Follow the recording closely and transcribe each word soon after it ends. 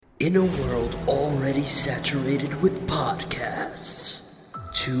In a world already saturated with podcasts,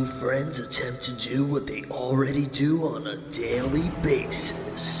 two friends attempt to do what they already do on a daily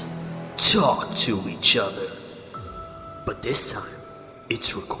basis. Talk to each other. But this time,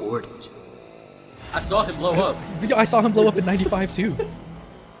 it's recorded. I saw him blow up. I saw him blow up in 95 too.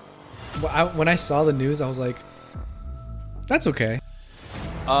 When I saw the news, I was like, that's okay.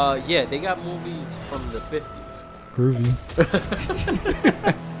 Yeah, they got movies from the 50s. Groovy.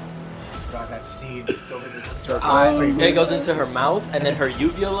 God, that scene. It goes into her mouth, and then her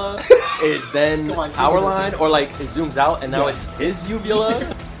uvula is then Come on, power give me this line, one. or like it zooms out, and now it's his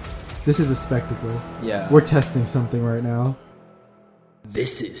uvula. This is a spectacle. Yeah. We're testing something right now.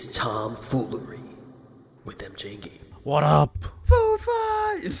 This is Tomfoolery with MJ and Gabe. What up? Food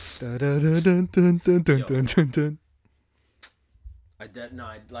fight. Dun, dun, dun, dun, dun, dun, dun, dun, dun.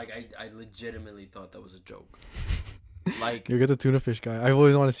 I legitimately thought that was a joke. Like, You get the tuna fish guy. I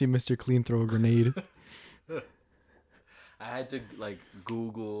always want to see Mr. Clean throw a grenade. I had to like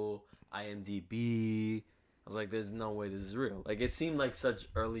Google IMDb. I was like, "There's no way this is real." Like, it seemed like such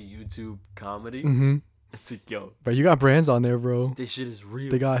early YouTube comedy. Mm-hmm. It's like, yo, But you got brands on there, bro. this shit is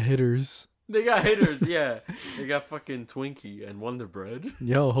real. They got hitters. They got haters, yeah. They got fucking Twinkie and Wonder Bread.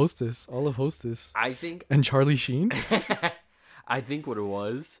 Yo, Hostess. All of Hostess. I think And Charlie Sheen. I think what it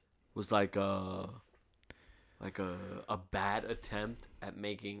was like a bad attempt at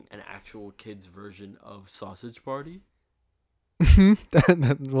making an actual kids version of Sausage Party.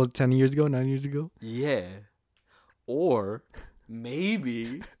 that was 10 years ago, 9 years ago. Yeah. Or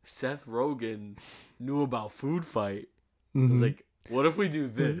maybe Seth Rogen knew about Food Fight. I was Mhm. like, what if we do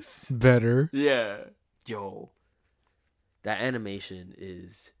this? Better. Yeah. Yo. That animation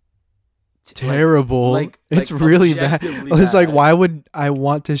is Terrible. like It's really bad. objectively It's like, bad. why would I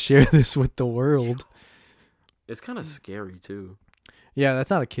want to share this with the world? It's kind of scary too. Yeah, that's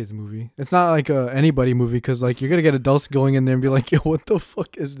not a kid's movie. It's not like a anybody movie because like you're gonna get adults going in there and be like, yo, what the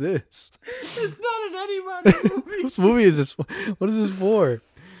fuck is this? It's not an anybody movie. Whose movie is this? What is this for?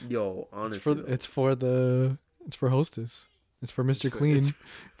 Yo, honestly. It's for Hostess. It's for Mr. Clean.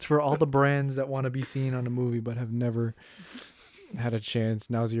 It's for all the brands that want to be seen on a movie but have never had a chance.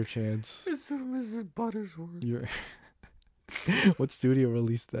 Now's your chance. It's for Mrs. Buttersworth. You're What studio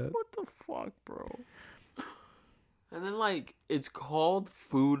released that? What the fuck, bro? And then, like, it's called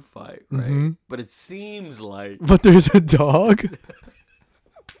Food Fight, right? Mhm. But it seems like But there's a dog.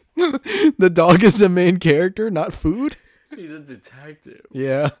 The dog is the main character, not food. he's a detective.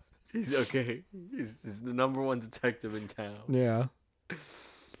 Yeah. He's okay. He's the number one detective in town. Yeah.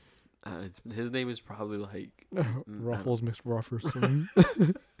 His name is probably like Ruffles McRufferson.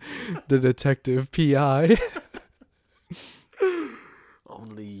 The detective PI.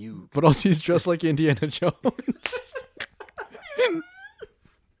 only you. But also he's dressed like Indiana Jones.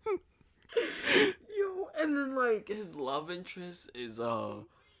 Yo, and then like his love interest is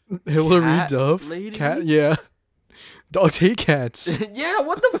Hillary Cat Duff. lady? Cat, yeah. Dogs hate cats. yeah.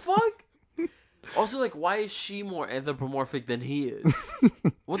 What the fuck? Also, like, why is she more anthropomorphic than he is?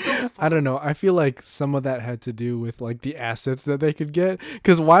 What the fuck? I don't know. I feel like some of that had to do with like the assets that they could get.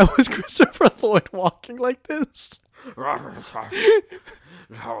 Because why was Christopher Lloyd walking like this?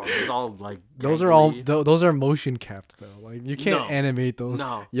 It's all like Those are all dangly. those are motion capped though. Like you can't No. animate those.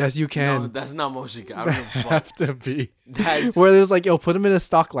 No. Yes, you No, can. that's not motion. I They don't give a fuck. have to be. That's Where there's like, yo, put them in a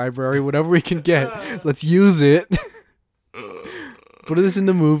stock library, whatever we can get. Let's use it. Put this in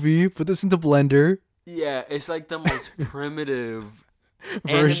the movie. Put this into Blender. yeah. It's like the most primitive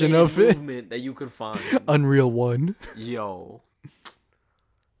Version animated of it. movement that you could find. Unreal 1. Yo.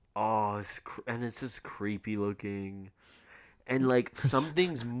 Oh, and it's just creepy looking. And like some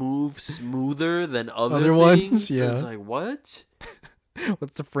things move smoother than other Other ones, things. So yeah. it's like, what?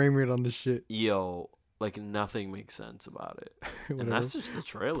 What's the frame rate on this shit? Yo, like nothing makes sense about it. And Whatever. that's just the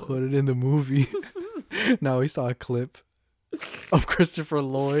trailer. Put it in the movie. Now we saw a clip of Christopher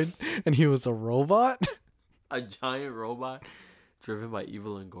Lloyd and he was a robot. A giant robot driven by Eva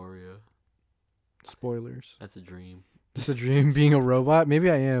Longoria. Spoilers. That's a dream. It's a dream being a robot. Maybe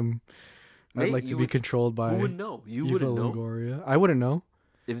I am. I'd Mate, like to you be would- controlled by Who would know? You Eva wouldn't know. Longoria. I wouldn't know.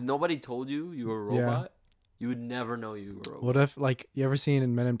 If nobody told you you were a Yeah. robot, you would never know you were a robot. What if, like, you ever seen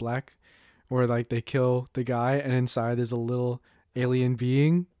in Men in Black where, like, they kill the guy and inside there's a little alien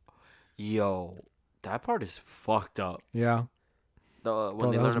being? Yo, that part is fucked up. Yeah. When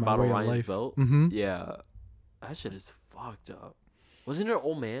Bro, they that was learn my about way of Orion's life. belt. Mm-hmm. Yeah, that shit is fucked up. Wasn't it an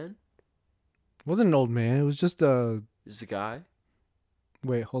old man? Wasn't an old man. It was just a... Just a guy?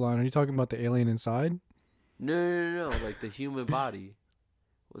 Wait, hold on. Are you talking about the alien inside? No. Like the human body.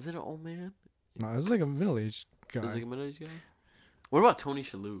 Was it an old man? No, it was like a middle-aged guy. It was like a middle-aged guy? What about Tony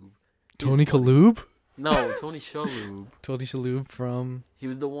Shalhoub? Tony Shalhoub? No, Tony Shalhoub. Tony Shalhoub from... He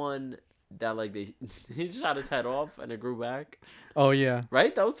was the one that like he shot his head off and it grew back. Oh, yeah.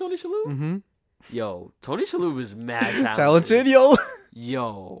 Right? That was Tony Shalhoub? Mm-hmm. Yo, Tony Shalhoub is mad talented. Talented, yo.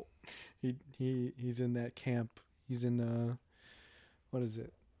 Yo. He's in that camp. He's in, what is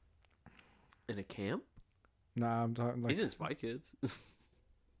it? In a camp? Nah, I'm talking like... He's in Spy Kids.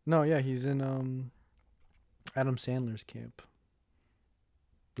 No, yeah, he's in Adam Sandler's camp.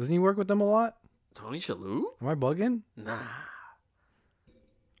 Doesn't he work with them a lot? Tony Shalhoub? Am I bugging? Nah.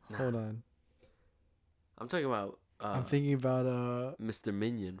 Hold on. I'm talking about I'm thinking about Mr.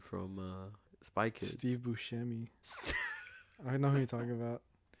 Minion from Spy Kids. Steve Buscemi. I know who you're talking about.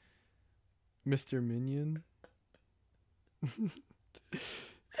 Mr. Minion.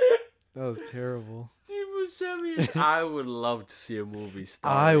 That was terrible. Steve Buscemi. I would love to see a movie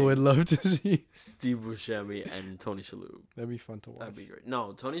starring I would love to see Steve Buscemi and Tony Shalhoub. That'd be fun to watch. That'd be great.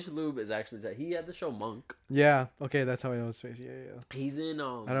 No, Tony Shalhoub is actually he had the show Monk. Yeah. Okay, that's how I know his face. Yeah. He's in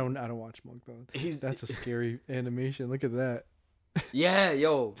I don't watch Monk though. That's a scary animation. Look at that. Yeah,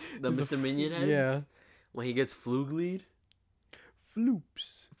 yo, the He's Mr. Minion heads. Yeah. When he gets Fluglead.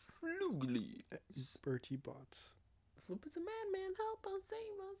 Floops. Fluglead. Bertie Bots. Floop is a madman, help us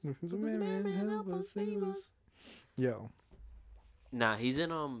save us. Floop is a madman, help us save us. Yo. Nah, he's in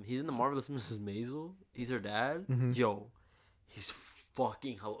the Marvelous Mrs. Maisel. He's her dad. Mhm. Yo, he's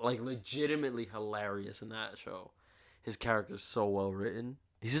fucking legitimately hilarious in that show. His character's so well written.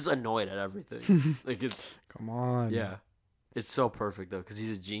 He's just annoyed at everything. Come on. Yeah. It's so perfect though, because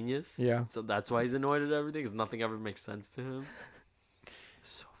he's a genius. Yeah. So that's why he's annoyed at everything, because nothing ever makes sense to him.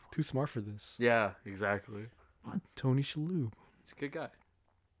 So funny. Too smart for this. Yeah, exactly. Tony Shalhoub. He's a good guy.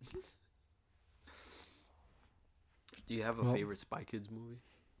 Do you have a favorite Spy Kids movie?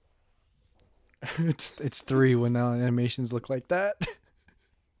 It's 3 when now animations look like that.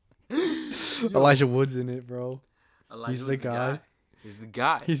 Elijah Wood's in it, bro. He's the guy. He's the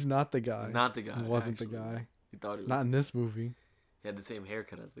guy. He's not the guy. He's not the guy. He wasn't actually. the guy. He thought he was. Not in this movie. He had the same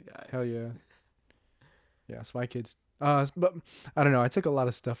haircut as the guy. Hell yeah. Yeah, Spy Kids. But I don't know. I took a lot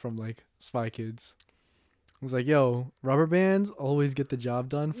of stuff from like Spy Kids. I was like, yo, rubber bands always get the job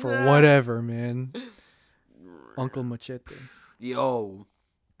done for whatever, man. Uncle Machete. Yo,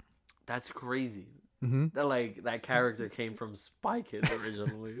 that's crazy. Mm-hmm. That character came from Spy Kids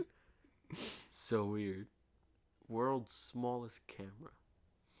originally. So weird. World's smallest camera.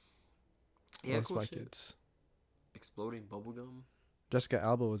 Yeah, cool Spy shit. Kids. Exploding bubblegum. Jessica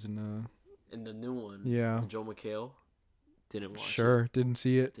Alba was in In the new one. Yeah. Joe McHale. Didn't watch it. Sure, didn't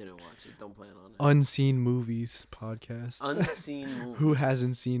see it. Didn't watch it. Don't plan on it. Unseen Movies podcast. Unseen movies. Who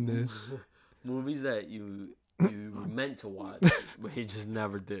hasn't seen this? Movies that you meant to watch, but you just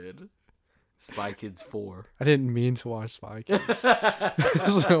never did. Spy Kids 4. I didn't mean to watch Spy Kids. I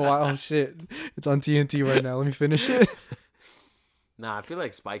was like, wow, shit. It's on TNT right now. Let me finish it. Nah, I feel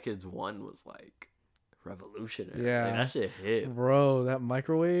like Spy Kids 1 was like revolutionary. Yeah. Like, that shit hit. Bro, that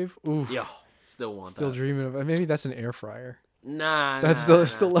microwave. Oof. Yo, still want Still that. dreaming of it. Maybe that's an air fryer. Nah, That's nah,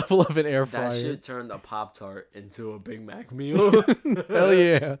 the level of an air fryer. That shit turned a Pop-Tart into a Big Mac meal. Hell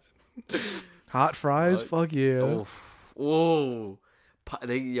yeah. Hot fries? Fuck yeah. Oh.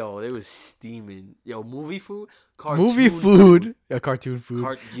 They was steaming. Yo, movie food? Movie food. Yeah, cartoon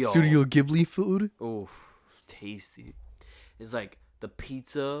food. Yo. Studio Ghibli food. Oh, tasty. It's like the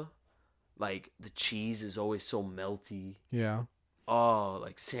pizza, like the cheese is always so melty. Yeah. Oh,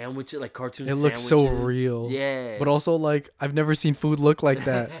 like sandwiches, like cartoon It sandwiches. looks so real. Yeah. But also, like, I've never seen food look like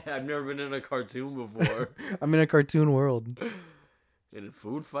that. I've never been in a cartoon before. I'm in a cartoon world. In a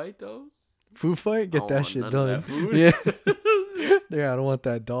food fight, though? Food fight? Get I that want shit none done. of that food. Yeah. Yeah, I don't want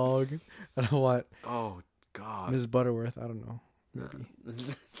that dog. I don't want Oh, God. Ms. Butterworth. I don't know. Maybe.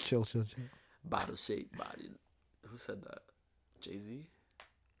 Chill. Bottle shaped body. Who said that? Jay-Z?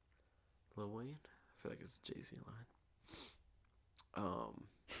 Lil Wayne? I feel like it's a Jay-Z line.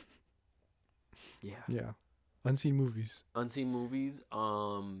 Yeah. Yeah. Unseen movies. Unseen movies.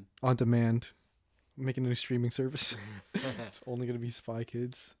 On demand. Making a new streaming service. It's only going to be Spy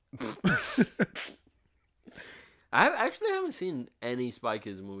Kids. I actually haven't seen any Spy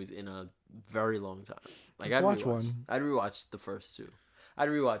Kids movies in a very long time. Like, Let's watch one. I'd rewatch the first two. I'd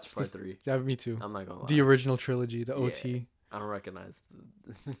rewatch part 3. Yeah, me too. I'm not gonna lie. The original trilogy, the Yeah. OT. I don't recognize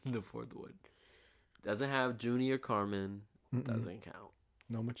the fourth one. Doesn't have Junior Carmen. Mm-mm. Doesn't count.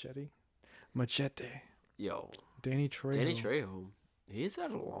 No Machete. Machete. Yo, Danny Trejo. Danny Trejo. He's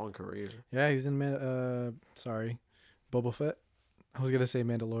had a long career. Yeah, he was in Boba Fett. I was gonna say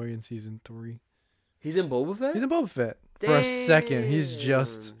Mandalorian season 3. He's in Boba Fett? He's in Boba Fett for a second. He's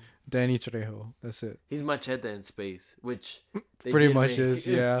just Danny Trejo. That's it. He's Machete in space, which they Pretty did much make. is,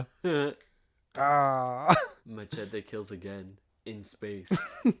 yeah. Ah. Machete kills again in space.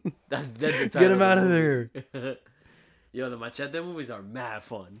 That's dead. The Get him title out the of movie. there. Yo, the Machete movies are mad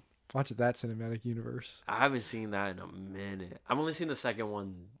fun. Watch that cinematic universe. I haven't seen that in a minute. I've only seen the second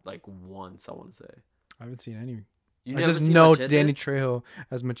one like once, I want to say. I haven't seen any. You I never just seen know Machete? Danny Trejo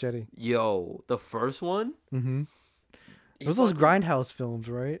as Machete. Yo, the first one? Mm-hmm. He It was those fucking- Grindhouse films,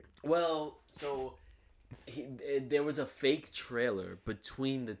 right? Well, so there was a fake trailer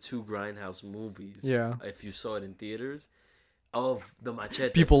between the two Grindhouse movies. Yeah. If you saw it in theaters, of the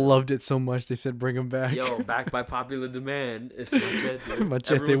Machete. People loved it so much they said bring him back. Yo, backed by popular demand, it's Machete.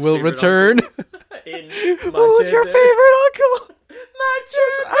 Machete Everyone's will favorite return. uncle in Machete. Who's your favorite uncle?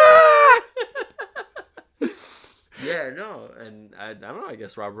 Machete. Yeah, no, and I don't know. I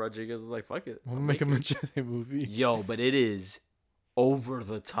guess Robert Rodriguez was like, "Fuck it, We'll I'll make a it." Machete movie. Yo, but it is over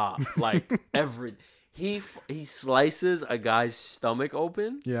the top. Like he slices a guy's stomach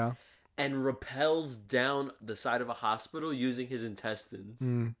open Yeah. and rappels down the side of a hospital using his intestines.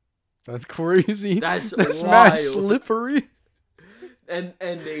 Mm. That's crazy. That's mad wild. slippery. And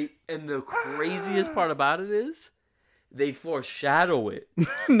the craziest part about it is they foreshadow it.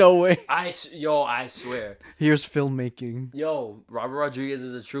 No way. I swear. Here's filmmaking. Yo, Robert Rodriguez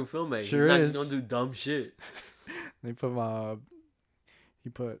is a true filmmaker. Sure He's not is. just gonna do dumb shit. They put he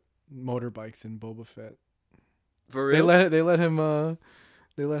put motorbikes in Boba Fett. For real? They let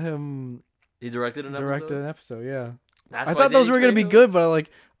him He directed an direct episode? an episode. Yeah. That's I why thought those Danny were gonna be Trejo- good, but like,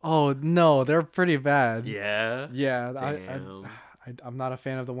 oh no, they're pretty bad. Yeah. Yeah. Damn. I'm not a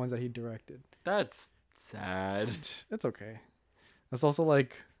fan of the ones that he directed. That's sad. It's okay. That's also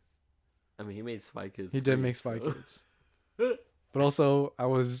like I mean, he made Spy Kids. he did 3, make Spy so- Kids, but also I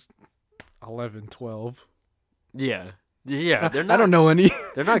was 11, 12. Yeah. Yeah. They're not. I don't know any.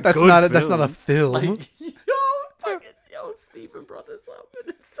 They're not. That's good not. That's not a films. film. Yo, Steven brought this up,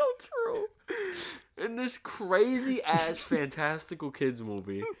 and it's so true. In this crazy ass fantastical kids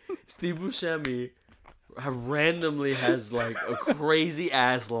movie, Steve Buscemi randomly has like a crazy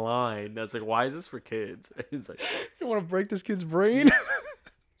ass line that's like, "Why is this for kids?" He's like, You want to break this kid's brain?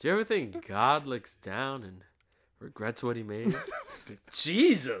 "Do you ever think God looks down and regrets what he made?"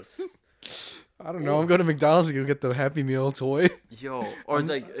 Jesus. I don't know. I'm going to McDonald's to go get the Happy Meal toy. Yo, or it's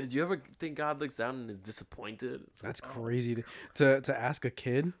like, do you ever think God looks down and is disappointed? It's like, That's crazy to ask a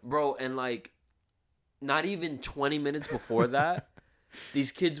kid. bro. And like, not even 20 minutes before that,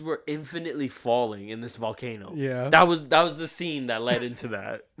 these kids were infinitely falling in this volcano. Yeah. That was the scene that led into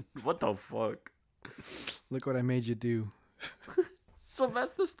that. What the fuck? Look what I made you do.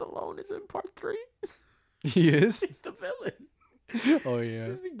 Sylvester Stallone is in part 3. He is. He's the villain. Oh yeah.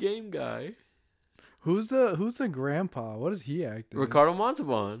 He's the game guy. Who's the grandpa? What is he acting? Ricardo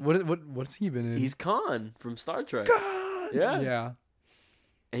Montalban. What's he been in? He's Khan from Star Trek. God. Yeah. Yeah.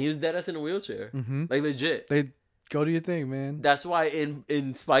 And he was dead ass in a wheelchair. Mm-hmm. Like legit. They go to your thing, man. That's why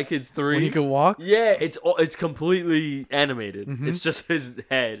in Spy Kids 3 When he could walk. yeah, it's completely animated. Mhm. It's just his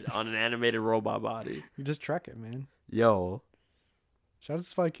head on an animated robot body. You just track it, man. Yo, Shout out to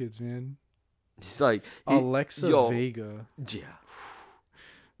Spy Kids, man. he's like Alexa yo. Vega, yeah,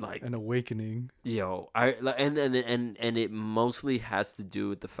 like An Awakening. yo, and it mostly has to do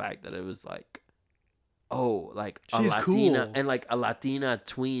with the fact that it was like, oh, like a She's Latina cool. and like a Latina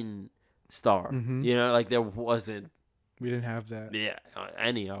tween star. Mhm. You know, like there wasn't We didn't have that.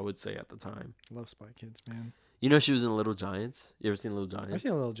 any, I would say at the time. Love Spy Kids, man. You know, she was in Little Giants. You ever seen Little Giants? I've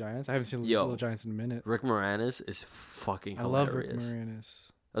seen Little Giants. I haven't seen Yo. Little Giants in a minute. Rick Moranis is fucking I hilarious. love Rick Moranis.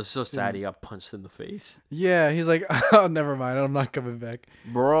 I was so sad he got punched in the face. Yeah, he's like, oh, never mind. I'm not coming back.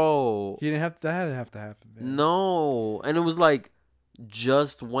 Bro. He didn't have that. Didn't have to happen. Man. No. And it was like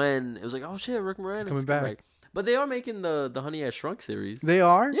just when it was like, oh shit, Rick Moranis coming is back. But they are making the Honey I Shrunk series. They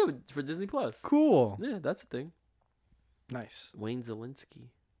are yeah, for Disney Plus. cool. Yeah, that's the thing. Nice. Wayne Zelinsky.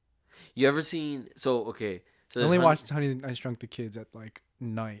 You ever seen okay. So I there's only Honey- watched Honey I Shrunk the Kids at like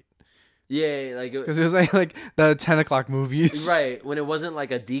night Yeah, like because it was like the 10 o'clock movies. right, when it wasn't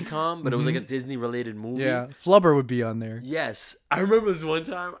like a DCOM, but it was like a Disney related movie. Yeah, Flubber would be on there. Yes. I remember this one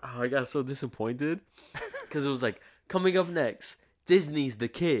time, I got so disappointed because it was like, coming up next, Disney's The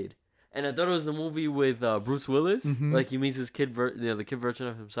Kid. And I thought it was the movie with Bruce Willis. Mhm. Like, he meets his kid, the kid version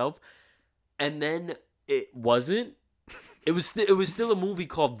of himself. And then it wasn't. It was still a movie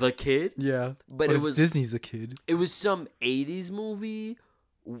called The Kid. Yeah, But it it was was Disney's a kid. it was some 80s movie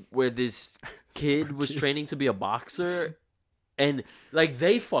where this kid was training to be a boxer. And, like,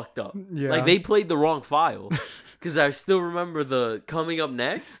 they fucked up. Yeah, Like, they played the wrong file. Because I still remember the coming up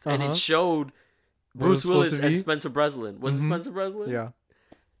next, and Uh-huh. it showed What it was Bruce Willis supposed to and be? Spencer Breslin. Was it Mhm. Spencer Breslin? yeah.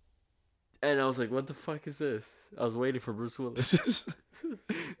 And I was like, what the fuck is this? I was waiting for Bruce Willis. This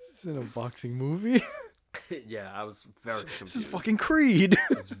isn't a boxing movie. Yeah, I was very confused. This is fucking Creed.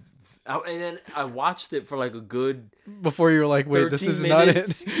 And then I watched it for like a good Before you were like, wait, this 13 is not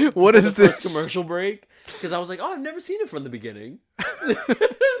minutes it. What is the first this? commercial break. Because I was like, oh, I've never seen it from the beginning.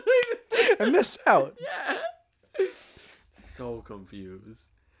 I missed out. Yeah. So confused.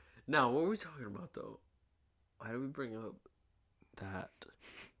 Now, what were we talking about though? Why did we bring up that?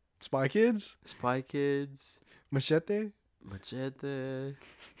 Spy Kids? Spy Kids, Machete? Machete.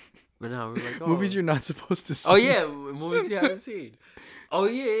 But now we're like, oh. Movies you're not supposed to see. Oh yeah, movies you haven't seen. Oh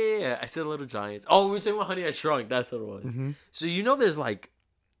yeah. I said Little Giants. Oh, we were talking about Honey I Shrunk. That's what it was. Mm-hmm. So you know, there's like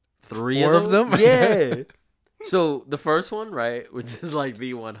 3 4 of them? Yeah. So the first one, right, which is like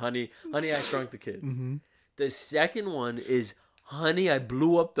the one, Honey I Shrunk the Kids. Mm-hmm. The second one is Honey I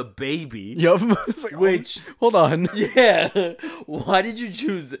Blew Up the Baby. Yup. It's like, Which, hold on. yeah. Why did you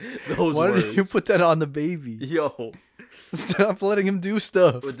choose those Why words? did you put that on the baby? Yo, Stop letting him do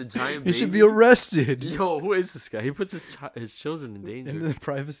stuff. with the giant He baby. should be arrested. Yo, who is this guy? He puts his children in danger. In the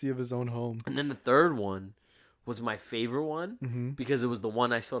privacy of his own home. And then the third one was my favorite one Mm-hmm. because it was the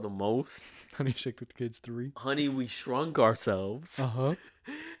one I saw the most. Honey, Shake the Kids 3. Honey, We Shrunk Ourselves. Uh-huh.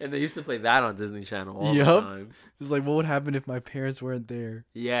 And they used to play that on Disney Channel all the Yup. time. It's like, what would happen if my parents weren't there?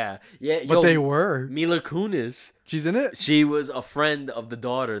 Yeah. Yeah. But Yo, they were. Mila Kunis, She's in it? she was a friend of the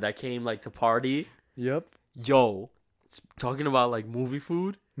daughter that came like to party. Yep. Yo, talking about like movie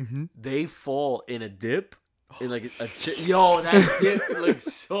food, Mm-hmm. they fall in a dip. In like yo, that dip looks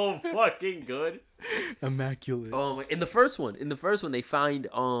so fucking good. Immaculate. In the first one, they find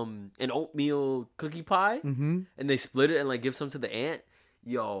an oatmeal cookie pie, Mm-hmm. and they split it and like give some to the ant.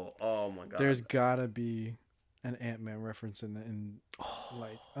 Yo, oh my god. There's gotta be an Ant-Man reference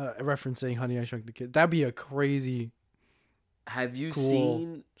referencing Honey, I Shrunk the Kids. That'd be a crazy Have you Cool.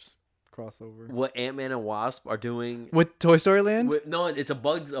 seen crossover. what Ant-Man and Wasp are doing? With Toy Story Land? No, it's a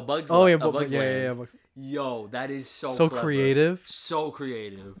Bugs. Oh, yeah, Bugs yeah, Land. yeah. Yo, that is so So clever. creative. So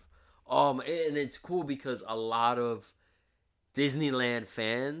creative. And it's cool because a lot of Disneyland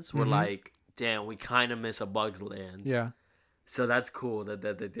fans were Mhm. like, "Damn, we kind of miss a Bugs Land." Yeah, So that's cool that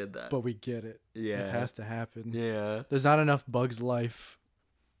they did that. but we get it. Yeah. It has to happen. Yeah. There's not enough Bugs Life.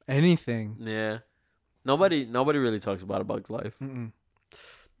 Anything. Yeah. Nobody really talks about A Bug's Life. Mm-mm.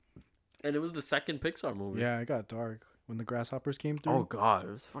 And it was the second Pixar movie. Yeah, it got dark when the grasshoppers came through. Oh god,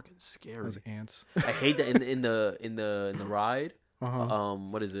 it was fucking scary. Those ants. I hate that in the ride. Uh-huh.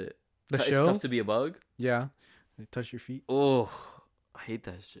 What is it? The It's show? tough to be a bug. Yeah. They touch your feet. Oh, I hate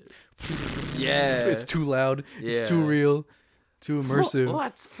that shit. Yeah. It's too loud. It's too Yeah. real. Too immersive.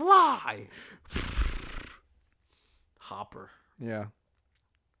 Let's fly. Hopper. Yeah.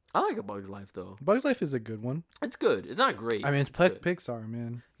 I like A Bug's Life though. Bugs Life is a good one. It's good. It's not great. I mean, it's good. Pixar,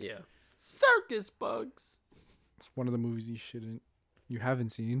 man. Yeah. Circus bugs. It's one of the movies you haven't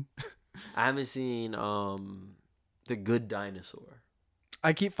seen. I haven't seen The Good Dinosaur.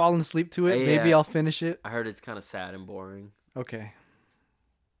 I keep falling asleep to it. Yeah. Maybe I'll finish it. I heard it's kind of sad and boring. Okay.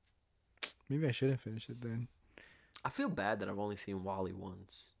 Maybe I shouldn't finish it then. I feel bad that I've only seen Wall-E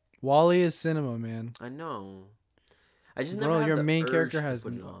once. Wall-E is cinema, man. I know. I just Bro, never had your the main urge character to has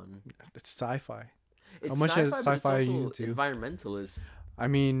put it on. It's sci-fi. It's much is but sci-fi it's you also into? environmentalist. I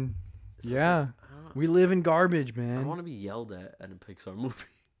mean, So it's yeah. like, I don't- We live in garbage, I man. don't want to be yelled at in a Pixar movie.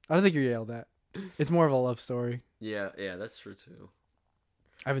 I don't think you're yelled at. It's more of a love story. Yeah, that's true too.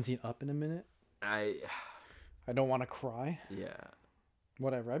 I haven't seen Up in a minute. I don't want to cry. Yeah.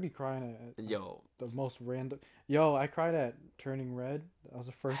 Whatever. I'd be crying at Yo, the most random. Yo, I cried at Turning Red. That was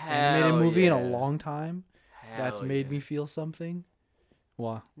the first Hell animated movie in a yeah. long time. That's hell made yeah. me feel something.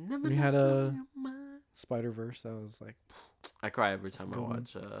 Well, Never we had know a- your mind. Spider-Verse. That was like, I cry every time I good one.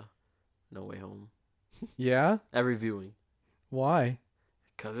 watch No Way Home. yeah. Every viewing. Why?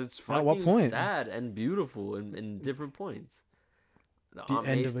 Because it's At fucking what point? sad and beautiful in different points. The The Aunt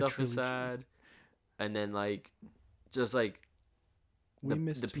end May of a stuff is trilogy. sad. And then, like, just like We the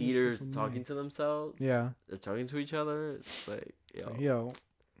missed too much Peters from talking May. to themselves. Yeah. They're talking to each other. It's like, Yo,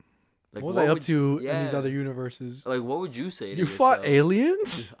 like, what was I up would- to in these yeah. other universes? Like, what would you say to You fought yourself?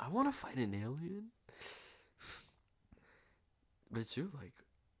 aliens? I want to fight an alien. But it's true. Like,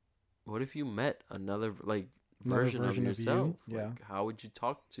 what if you met another Another version of version of you, yourself? yeah. Like, how would you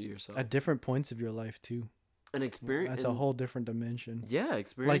talk to yourself? At different points of your life too. An experience. That's a whole different dimension. Yeah,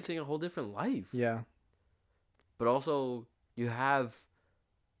 experiencing a whole different life. Yeah. But also, you have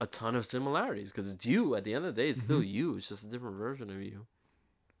a ton of similarities because it's you. At the end of the day, it's still Mhm. you. It's just a different version of you.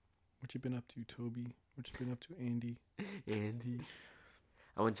 What you been up to, Toby? What you been up to, Andy? Andy.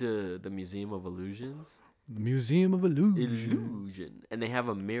 I went to the Museum of Illusions. Museum of Illusion. Illusion. And they have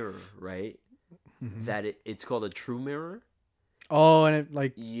a mirror, right? Mhm. That it's called a true mirror. Oh, and it,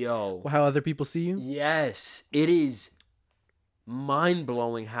 like Yo. how other people see you. Yes, it is mind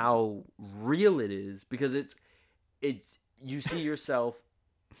blowing how real it is because it's you see yourself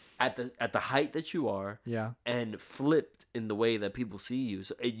at the height that you are Yeah. and flipped in the way that people see you.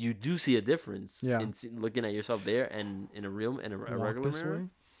 So you do see a difference Yeah. in looking at yourself there and in a real in a Walk regular this mirror. way.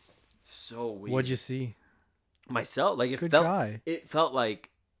 So weird. What'd you see? Myself like Good guy. it felt like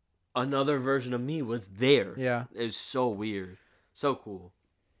another version of me was there. Yeah. It was so weird. So cool.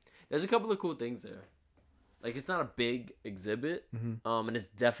 There's a couple of cool things there. Like it's not a big exhibit, Mhm. and it's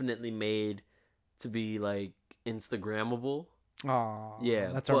definitely made to be like Instagrammable. Oh,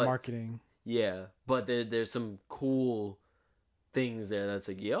 Yeah, that's our but- marketing. Yeah, but there's some cool things there that's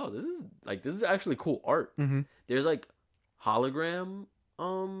like, yo, this is actually cool art. Mm-hmm. There's like hologram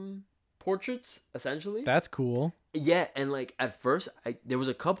portraits essentially. That's cool. Yeah, and like at first there was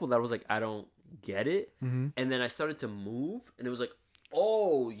a couple that was like I don't get it. Mm-hmm. And then I started to move, and it was like,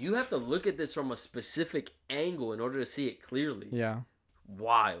 oh, you have to look at this from a specific angle in order to see it clearly. Yeah.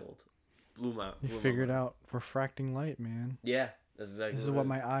 Wild. Blew my You blew my figured mind. out refracting light, man. Yeah, that's exactly This is it what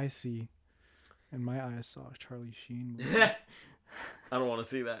my eyes see. And my eyes saw a Charlie Sheen movie. I don't want to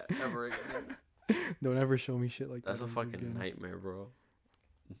see that ever again. Don't ever show me shit like That's that. a ever fucking again. nightmare, bro.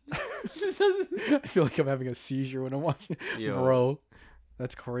 I feel like I'm having a seizure when I'm watching. Yo. Bro,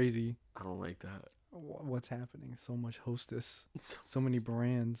 that's crazy. I don't like that. What's happening? So much Hostess. So, So many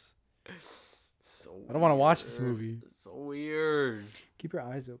brands. so I don't wanna watch this weird. movie. It's so weird. Keep your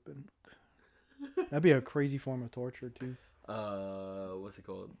eyes open. That'd be a crazy form of torture, too. What's it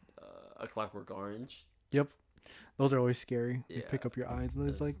called? A Clockwork Orange. Yep. Those are always scary. You Yeah. pick up your eyelids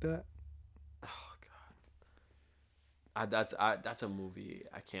That's- like that. Oh god. That's a movie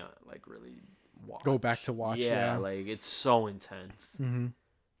I can't like really watch. Go back to watch, yeah. like it's so intense. Mm-hmm.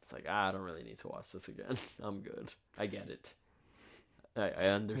 It's like I don't really need to watch this again. I'm good. I get it. I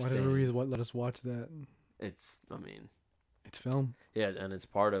understand. Whatever reason, what let us watch that? It's I mean, It's film. yeah, and it's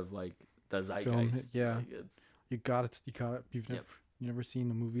part of like the zeitgeist. yeah. Like, it's You got it. You got it. You've Yep. never seen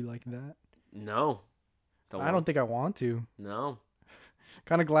a movie like that. no. I don't think I want to. No.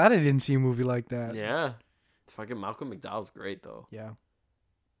 Kind of glad I didn't see a movie like that. Yeah. Fucking Malcolm McDowell's great though. Yeah.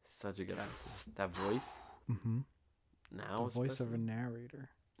 Such a good actor. That voice Mm-hmm. now. The voice of a especially. narrator.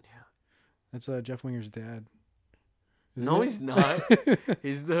 Yeah. That's Jeff Winger's dad. Isn't No, it? he's not.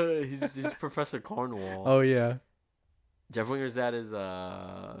 He's Professor Cornwall. Oh yeah. Jeff Winger's dad is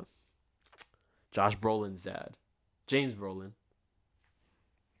Josh Brolin's dad, James Brolin.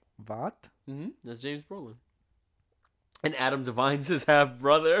 What? That's James Brolin. And Adam Devine's his half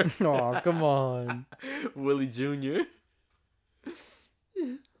brother, Oh come on. Willie Jr.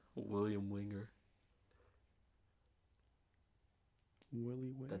 William Winger.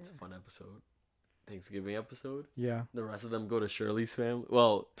 Willie Winger. That's a fun episode. Thanksgiving episode. Yeah. The rest of them go to Shirley's family.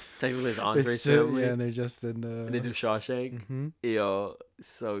 Well, technically it's Andre's It's ju- family. Yeah, and they're just in the. And they do Shawshank. Mm-hmm. Yo,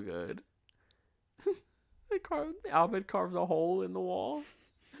 so good. Albert carved a hole in the wall.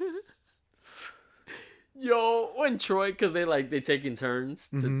 Yo, when Troy, because they take in turns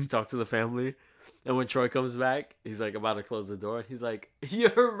to talk to the family. And when Troy comes back, he's like about to close the door. And he's like,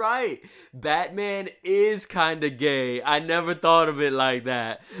 you're right. Batman is kind of gay. I never thought of it like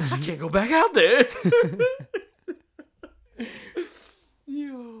that. I can't go back out there.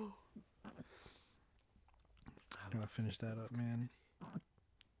 Yo. Gotta finish that up, man.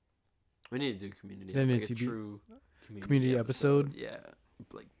 We need to do community. There Like needs a to be true community episode. Yeah.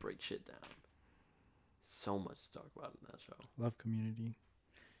 Like break shit down. So much to talk about in that show. Love Community.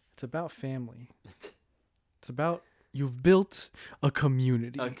 It's about family. It's about you've built a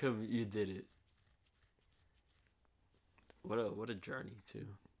community. You did it. What a journey too.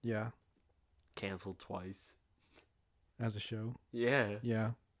 Yeah, Canceled twice. as a show. Yeah.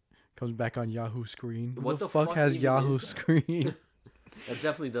 Yeah, comes back on Yahoo Screen. Who What the the fuck fuck has even Yahoo is that? Screen? That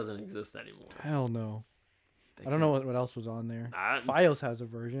definitely doesn't exist anymore. Hell no. They I don't know can't- what else was on there. I- Fios has a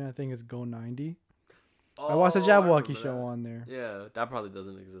version. I think it's Go 90. I Oh, watched a I Jabberwocky remember show that. on there. Yeah, that probably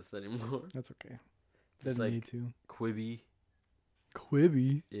doesn't exist anymore. That's okay. It's Doesn't like need to. Quibi.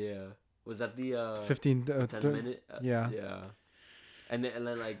 Quibi. Yeah. Was that the 15. 10 minute? yeah. Yeah. And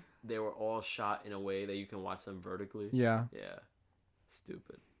then like they were all shot in a way that you can watch them vertically. Yeah. Yeah.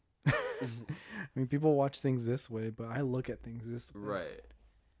 Stupid. I mean, people watch things this way, but I look at things this way. Right.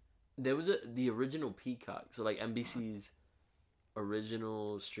 There was the original Peacock, so like NBC's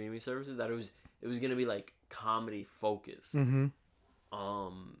original streaming services that it was gonna be like comedy focused. Mm-hmm.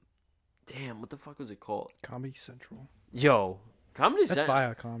 Damn, what the fuck was it called? Comedy Central. Yo, Comedy That's Central.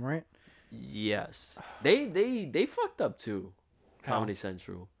 Viacom, right? Yes. They fucked up too. How? Comedy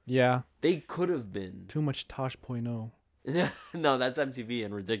Central. Yeah. They could have been. Too much Tosh.0. No, that's MTV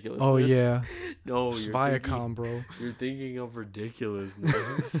and ridiculousness. Oh yeah. No, It's you're Viacom, bro. You're thinking of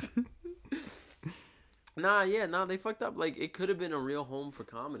ridiculousness. Nah, they fucked up. Like, it could have been a real home for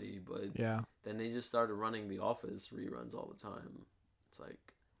comedy, but Yeah. then they just started running The Office reruns all the time. It's like,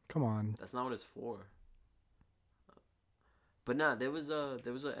 Come on. that's not what it's for. But nah, there was a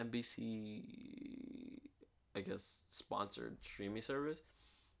NBC, I guess, sponsored streaming service.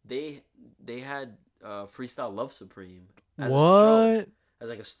 They had Freestyle Love Supreme as a show, What? as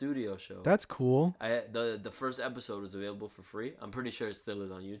like a studio show. That's cool. The first episode was available for free. I'm pretty sure it still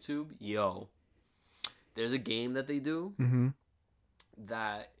is on YouTube. Yo, there's a game that they do Mm-hmm.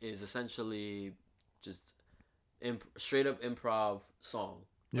 that is essentially just straight up improv song.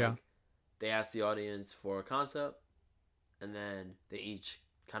 Yeah. Like, they ask the audience for a concept, and then they each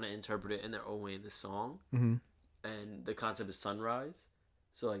kind of interpret it in their own way in the song. Mm-hmm. And the concept is sunrise.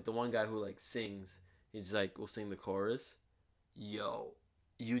 So like the one guy who like sings, he's like will sing the chorus. Yo,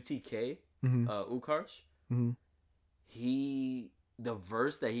 UTK, Mm-hmm. Ukarsh. Mm-hmm. The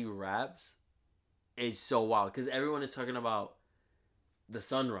verse that he raps is so wild because everyone is talking about the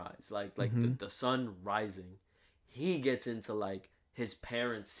sunrise, like Mhm. the sun rising. He gets into like his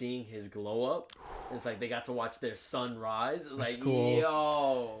parents seeing his glow up. It's like they got to watch their sun rise. It's That's like, cool.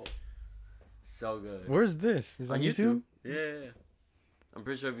 yo, so good. Where's this? Is it on YouTube? Yeah. I'm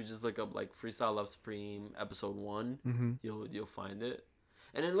pretty sure if you just look up like Freestyle Love Supreme episode 1, Mm-hmm. you'll find it.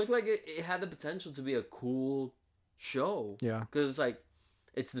 And it looked like it had the potential to be a cool show. Yeah. Because it's like,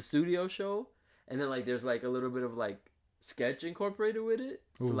 it's the studio show, and then like there's like a little bit of like sketch incorporated with it.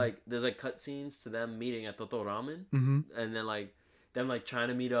 So Ooh. like there's like cut scenes to them meeting at Toto Ramen, Mm-hmm. and then like them like trying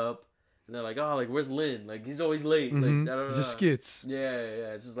to meet up, and they're like, oh, like where's Lin? Like he's always late. Mm-hmm. Like I don't know. Just skits. Yeah.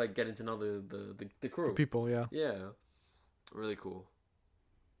 It's just like getting to know the crew. People, yeah. Yeah, really cool.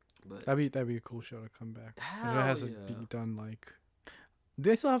 But That'd be a cool show to come back. And it hell hasn't yeah. been done like. Do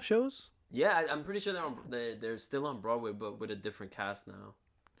they still have shows? Yeah, I'm pretty sure they're still on Broadway, but with a different cast now.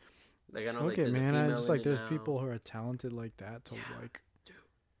 Like I know, like Okay, there's man. a I female just in like it there's now. people who are talented like that to Yeah. like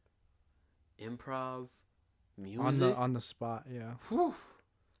Improv, music, on the spot. Yeah. Whew.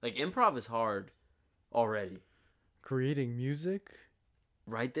 Like improv is hard already. Creating music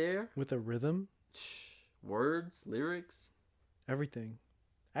Right there, with a rhythm, words, lyrics, everything,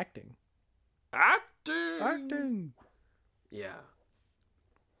 acting. acting. Yeah,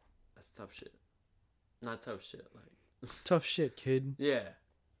 that's tough shit. Not tough shit, like Tough shit, kid. yeah,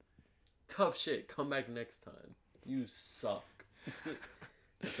 tough shit. Come back next time. You suck.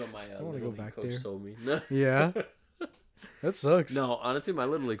 That's what my wanna little go league back coach there. told me. No. Yeah. That sucks. No, honestly, my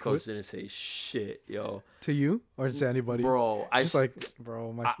little league coach didn't say shit, yo. To you or to anybody? Bro, Just like,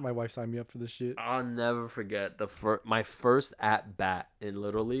 bro, my wife signed me up for this shit. I'll never forget my first at bat in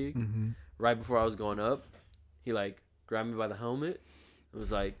Little League. Mm-hmm. Right before I was going up, he like grabbed me by the helmet. It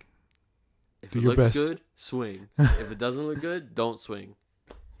was like, if Do it your looks best. good, swing. If it doesn't look good, don't swing.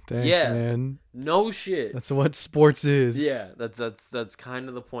 Thanks, Yeah. man. No shit. That's what sports is. Yeah, that's kind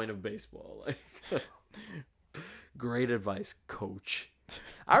of the point of baseball. Like, great advice, coach.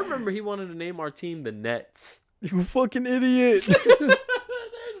 I remember he wanted to name our team the Nets. You fucking idiot.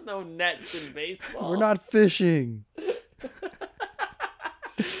 There's no nets in baseball. We're not fishing.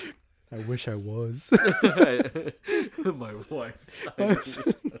 I wish I was. My wife signed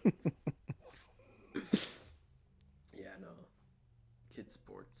me. Yeah, no. Kids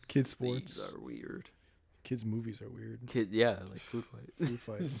sports leagues sports. are weird. Kids' movies are weird. Yeah, like food fight. Food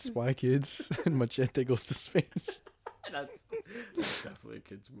fight. Spy Kids and Machete Goes to Space. that's definitely a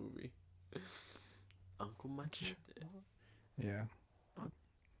kids movie. Uncle Machete. Yeah.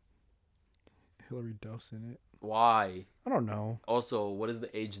 Hillary Duff's in it. Why? I don't know. Also, what is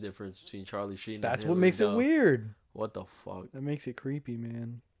the age difference between Charlie Sheen and That's what Hilary makes it Duff? weird. What the fuck? That makes it creepy,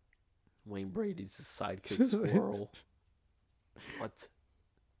 man. Wayne Brady's a sidekick squirrel. What?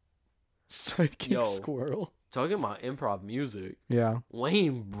 Sidekick Yo. squirrel. Talking about improv music, Yeah.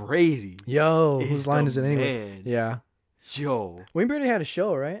 Wayne Brady. Yo, is whose line the is it anyway? man. Yeah. Yo. Wayne Brady had a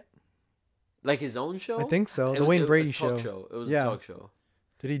show, right? Like his own show? I think so. It The was- Wayne it was Brady a talk show. It was Yeah. a talk show.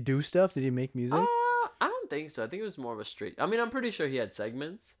 Did he do stuff? Did he make music? I don't think so. I think it was more of a straight. I mean, I'm pretty sure he had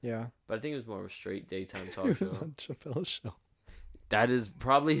segments, Yeah. but I think it was more of a straight daytime He talk was show. on Chappelle's show. That is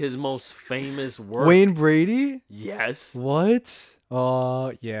probably his most famous work. Wayne Brady? Yes. What?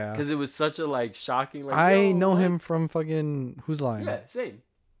 Oh, yeah. Because it was such a like shocking. Like, I yo, know what? him from fucking Whose Line? Yeah, same.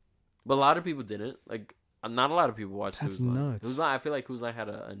 But a lot of people didn't. Like, not a lot of people watched That's Who's Line. nuts. Who's Line? I feel like Who's Line had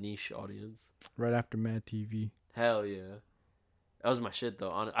a niche audience. Right after Mad TV. Hell yeah. That was my shit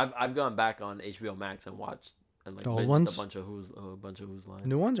though. I've gone back on HBO Max and watched and like The old binged ones? a bunch of Who's Line.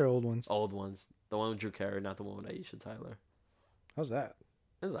 New ones or old ones? Old ones. The one with Drew Carey, not the one with Aisha Tyler. How's that?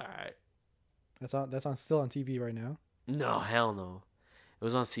 It's alright. That's on still on TV right now. No, hell no. It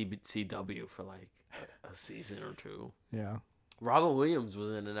was on CW for like a season or two. Yeah. Robin Williams was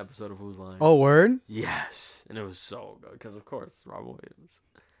in an episode of Who's Line. Oh, word? Yes, and it was so good because of course Robin Williams.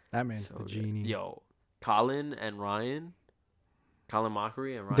 That man's So the good. genie. Yo, Colin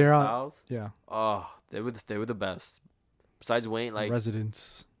Mockery and Ryan They're on- Stiles. Yeah. Oh, they were the best. Besides Wayne, like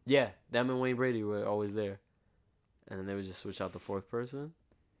Residents. yeah, them and Wayne Brady were always there, and then they would just switch out the fourth person.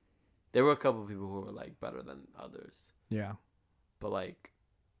 There were a couple people who were like better than others, Yeah. but like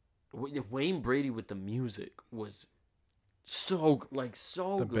Wayne Brady with the music was so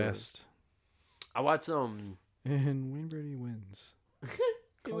The good. best. I watched And Wayne Brady wins.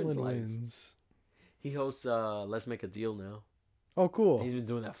 Colin life. wins. He hosts Let's Make a Deal now. Oh, cool. He's been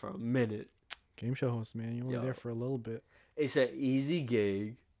doing that for a minute. Game show host, man. You're only Yo. there for a little bit. It's an easy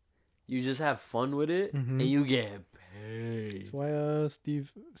gig. You just have fun with it, Mhm. and you get paid. That's why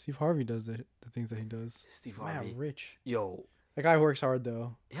Steve Harvey does the things that he does. Steve Man, Harvey, rich. yo, That guy works hard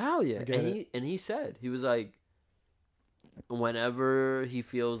though. hell yeah! I get And he said he was like, whenever he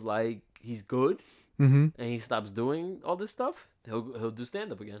feels like he's good Mm-hmm. and he stops doing all this stuff, he'll do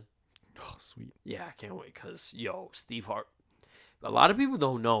stand up again. Oh, sweet. Yeah, I can't wait because yo, Steve Harvey. A lot of people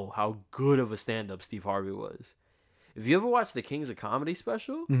don't know how good of a stand up Steve Harvey was. If you ever watched the Kings of Comedy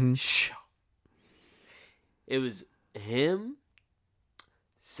special, Mhm. it was him,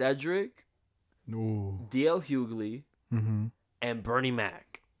 Cedric, Ooh. D.L. Hughley, Mm-hmm. and Bernie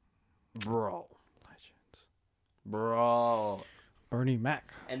Mac. Bro. Legends. Bro. Bernie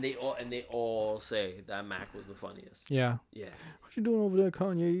Mac. And they all say that Mac was the funniest. Yeah. Yeah. What you doing over there,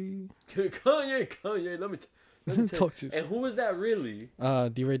 Kanye? Kanye, let me tell you. Talk to. And who was that really?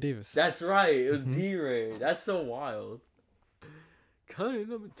 D. Ray Davis. That's right. It was D-Ray. That's so wild. Kanye,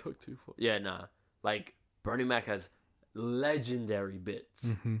 let me talk to you for. Yeah, nah. Like, Bernie Mac has legendary bits.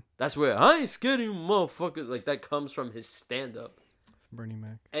 Mm-hmm. That's where I ain't scared of you motherfuckers. Like, that comes from his stand-up. It's Bernie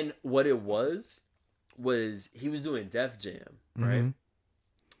Mac. And what it was he was doing Def Jam, right? Mhm.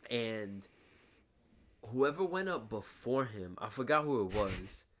 And whoever went up before him, I forgot who it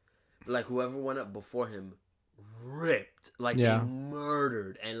was. But like whoever went up before him ripped. Like Yeah. they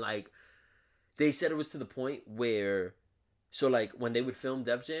murdered. And like they said it was to the point where so like when they would film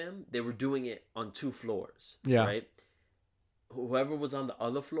Def Jam, they were doing it on 2 floors. Yeah. Right? Whoever was on the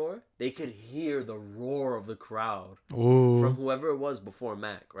other floor, they could hear the roar of the crowd Ooh. from whoever it was before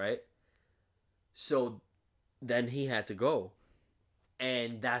Mac, right? So then he had to go.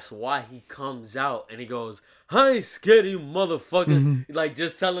 And that's why he comes out and he goes, I ain't scared of you motherfucker. Like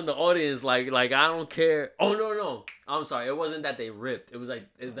just telling the audience like I don't care. Oh no. I'm sorry. It wasn't that they ripped. It was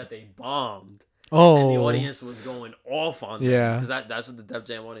that they bombed. Oh. And the audience was going off on them. Yeah. Because that's what the Def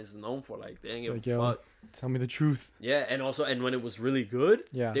Jam audience is known for. Like they ain't It's give like, a yo, fuck. tell me the truth. Yeah, and when it was really good,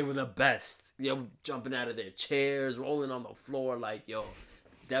 Yeah. they were the best. Yo, jumping out of their chairs, rolling on the floor, like yo,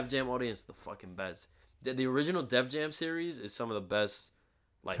 Def Jam audience, the fucking best. The original Def Jam series is some of the best,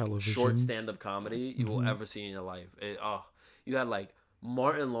 like Television. short stand up comedy you will ever see in your life. You had like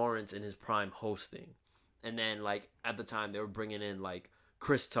Martin Lawrence in his prime hosting, and then like at the time they were bringing in like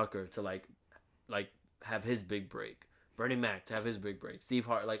Chris Tucker to like have his big break. Bernie Mac to have his big break. Steve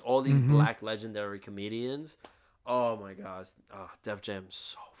Hart, like all these black legendary comedians. Oh my gosh. Def Jam's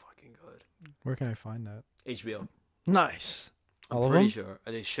so fucking good. Where can I find that? HBO. Nice. All I'm of pretty them? sure.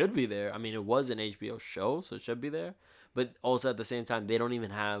 They should be there. I mean, it was an HBO show, so it should be there. But also at the same time, they don't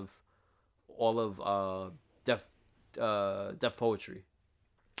even have all of Def Poetry.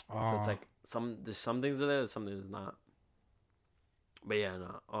 So it's like there's some things are there, some things not. But yeah,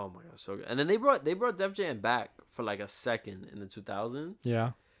 no. Oh my god, so good. And then they brought Def Jam back for like a second in the 2000s.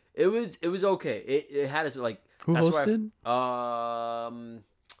 Yeah. It was okay. It had its like Who that's why hosted?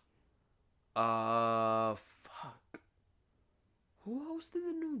 fuck. Who hosted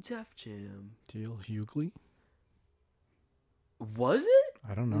the new Def Jam? D.L. Hughley? Was it?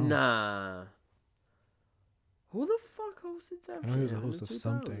 I don't know. Nah. Who the fuck hosted Def I Jam? know he was a in host the of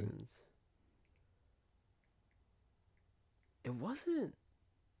something. 2000s? It wasn't.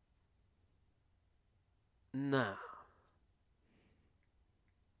 Nah.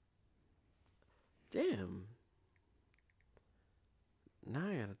 Damn. Now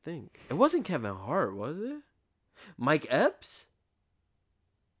I gotta think. It wasn't Kevin Hart, was it? Mike Epps?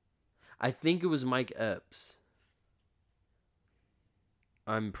 I think it was Mike Epps.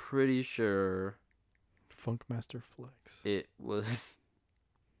 I'm pretty sure Funkmaster Flex. it was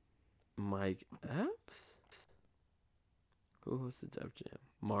Mike Epps. Who hosted Def Jam?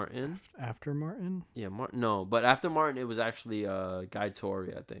 Martin. After Martin? Yeah, Martin. No, but after Martin, it was actually Guy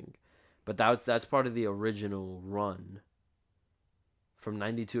Tori, I think. But that's part of the original run. From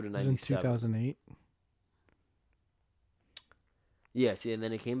 92 to It was 97. in 2008. Yes, yeah, and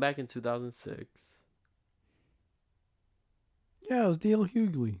then it came back in 2006. Yeah, it was D.L.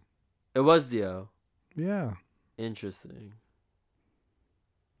 Hughley. It was Dio. Yeah. Interesting.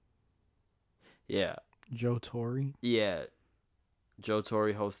 Yeah. Joe Torre. Yeah. Joe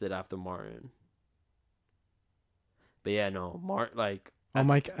Torre hosted after Martin. But yeah, no, Oh,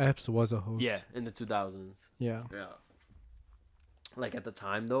 Mike Epps was a host. Yeah, in the 2000s. Yeah. Yeah. Like at the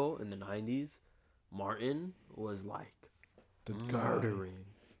time though, in the 90s, Martin was like The murdering.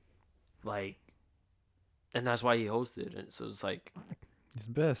 Like, and that's why he hosted. And so it's like, He's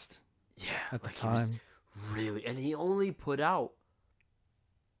the best yeah, at the like, he was time. really, and he only put out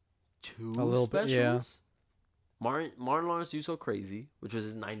two A little bit, specials. yeah. Martin Lawrence, You So Crazy, which was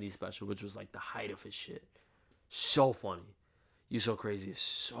his 90s special, which was like the height of his shit. So funny. You So Crazy is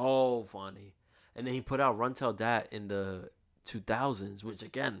so funny. And then he put out Run Tell Dat in the 2000s, which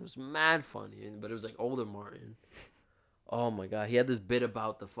again was mad funny, but it was like older Martin. Oh my god, he had this bit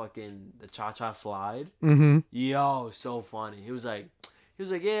about the cha-cha slide. Mm-hmm. Yo, so funny. He was like,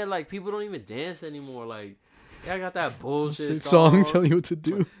 yeah, like people don't even dance anymore. Like, yeah, I got that bullshit Song telling you what to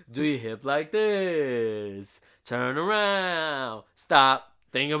do. Do your hip like this. Turn around. Stop.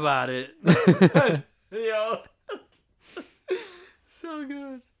 Think about it. Yo. So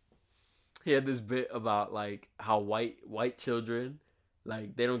good. He had this bit about like how white children,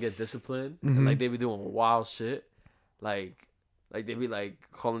 like they don't get disciplined. And, like they be doing wild shit. Like they be like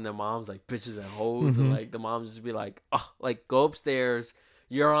calling their moms like bitches and hoes. And like the moms just be like, oh, like go upstairs.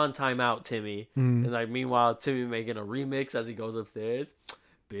 You're on timeout, Timmy. And like meanwhile, Timmy making a remix as he goes upstairs.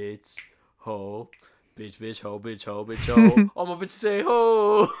 Bitch, ho, bitch, ho, bitch, ho, bitch, ho. All my bitches say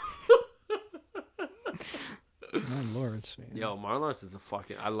ho. Martin Lawrence, man. Yo, Martin Lawrence is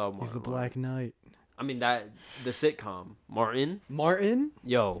I love Martin. He's the Black Knight. I mean the sitcom Martin.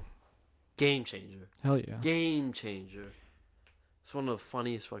 Yo, game changer. Hell yeah. Game changer. It's one of the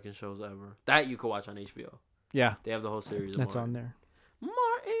funniest fucking shows ever. That you could watch on HBO. Yeah. They have the whole series. That's of on there.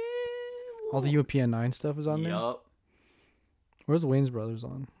 Martin. All the UPN 9 stuff is on there. Yup. Where's Wayne's Brothers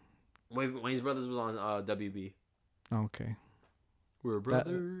on? Wayne's Brothers was on WB. Okay. We're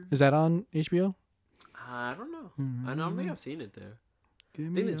brothers. Is that on HBO? I don't know. I don't think I've seen it there. Give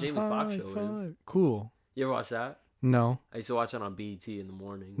I think me the a Jamie Foxx high show is. five. Cool. You ever watch that? No. I used to watch it on BET in the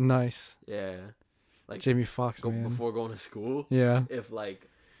morning. Nice. Yeah. Like Jamie Foxx, man. before going to school. Yeah. If like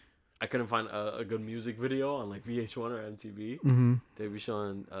I couldn't find a good music video on like VH1 or MTV, Mm-hmm. they'd be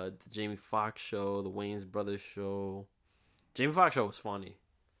showing the Jamie Foxx show, the Wayne's Brothers show. Jamie Foxx show was funny.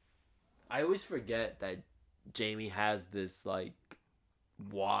 I always forget that Jamie has this like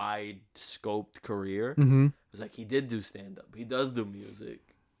wide scoped career. Mm-hmm. It's like he did do stand up. He does do music.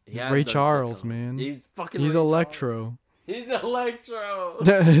 He has Ray done Charles, sitcom. man. He's fucking. He's Ray Electro. Charles. He's Electro.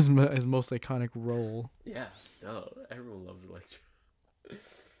 His most iconic role. Yeah, duh. Everyone loves Electro.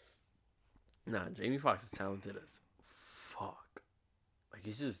 Nah, Jamie Foxx is talented as fuck. Like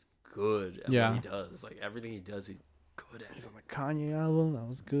he's just good at what he does. Like everything he does, he's good at. He's on the Kanye album. That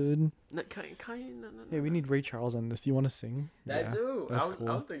was good. No, Kanye, no. Hey, we need Ray Charles on this. Do you want to sing? That too. That's I was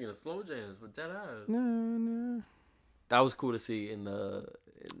cool. thinking of slow jams, but dead ass. No. That was cool to see in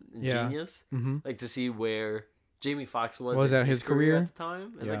Yeah. Genius. Mm-hmm. Like to see where Jamie Foxx Was in that his career? at the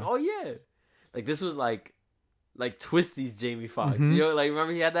time. It's like, Yeah. oh yeah, like this was like Twisty's Jamie Foxx. Mhm. You know, like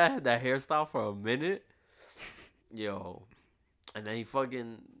remember he had that hairstyle for a minute. Yo, and then he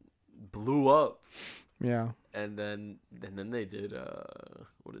fucking blew up, Yeah. and then they did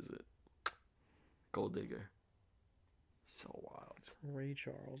what is it? Gold Digger. So wild. Ray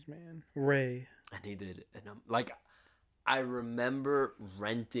Charles, man. Ray. And he did, and I remember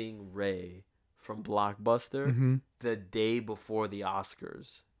renting Ray from Blockbuster Mm-hmm. the day before the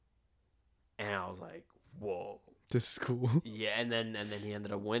Oscars, and I was like, "Whoa, This is cool. yeah!" And then he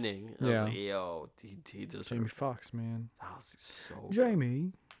ended up winning. And I Yeah. was like, "Yo, he just Jamie Foxx, man. that was so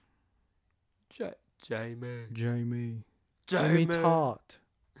Jamie. Jamie Jamie Tot.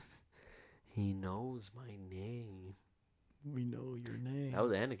 He knows my name. We know your name. That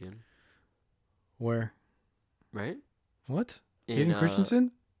was Anakin, Where? right? What? In, Hayden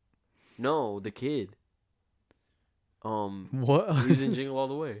Christensen? No, the kid. What? He was in Jingle All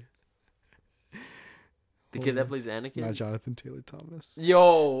the Way. The kid that plays Anakin. Not Jonathan Taylor Thomas.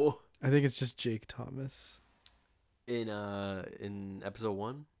 Yo. I think it's just Jake Thomas. In episode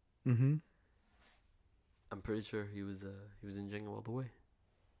 1, Mm-hmm. I'm pretty sure he was in Jingle All the Way.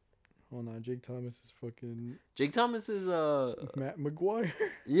 Oh no, Jake Thomas is fucking Jake Thomas is Matt McGuire.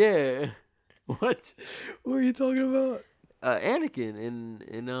 yeah. What? What are you talking about? Anakin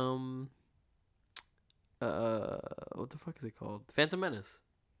in what the fuck is it called? Phantom Menace.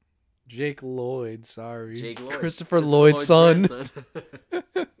 Jake Lloyd, sorry. Jake Lloyd. Christopher Lloyd's son. grandson.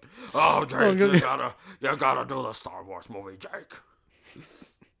 Oh, Jake, Oh, you gotta do the Star Wars movie, Jake.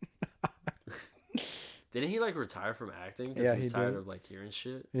 Didn't he like retire from acting because Yeah, he was he tired did. of like hearing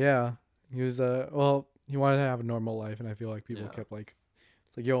shit? Yeah, he was. Well, he wanted to have a normal life, and I feel like people Yeah. kept like,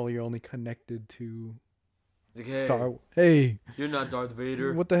 it's like, yo, you're only connected to He's like, hey, Star. Hey, you're not Darth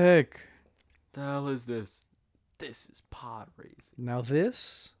Vader. what the heck? The hell is this? This is pod racing. Now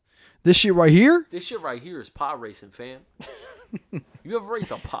this shit right here. This shit right here is pod racing, fam. You ever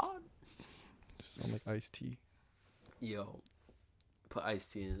raced a pod? Sound like Ice T. Yo, put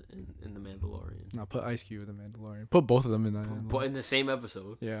Ice-T in The Mandalorian. No, put Ice Cube in the Mandalorian. Put both of them in that. But in the same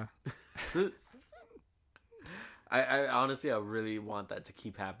episode. Yeah. I honestly, I really want that to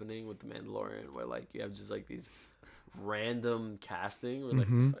keep happening with The Mandalorian, where like you have just like these random casting, where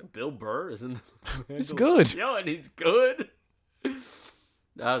like Bill Burr is in the He's good. Yo, and he's good.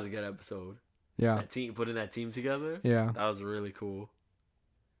 That was a good episode. Yeah. That team putting that team together. Yeah. That was really cool.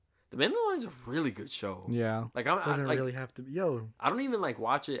 The Mandalorian's a really good show. Yeah. Like Doesn't like, really have to be. Yo. I don't even like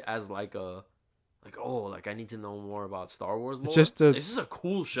watch it as like a like I need to know more about Star Wars lore. It's just a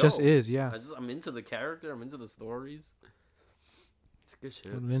cool show. Just is, yeah. I'm into the character. I'm into the stories. It's good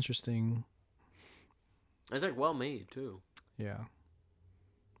shit. An interesting. It's like well made too. Yeah.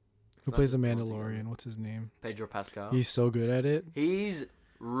 It's Who not plays the just thrown together. Mandalorian? What's his name? Pedro Pascal. He's so good at it. He's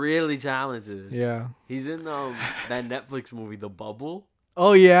really talented. Yeah. He's in that Netflix movie, The Bubble.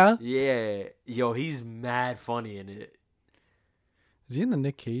 Oh yeah. Yeah, yo, he's mad funny in it. Is he in the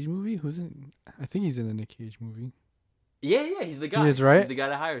Nick Cage movie? Who's in? I think he's in the Nick Cage movie. Yeah, he's the guy. He is, right? He's the guy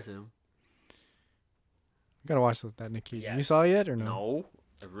that hires him. I gotta watch that Nick Cage. You Yes. saw it yet or no? No,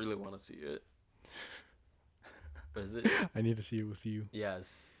 I really want to see it. What is it? I need to see it with you.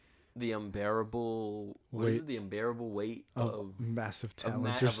 Yes. The unbearable what is it? The unbearable weight of Massive of,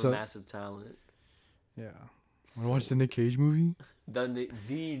 talent of or a something. massive talent. Yeah. Wanna watch the Nick Cage movie? The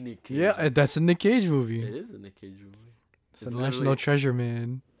Nick Cage. Yeah, that's a Nick Cage movie. It is a Nick Cage movie. It's a national treasure,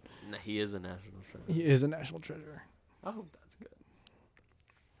 man. Nah, he is a national treasure. He is a national treasure. I hope that's good.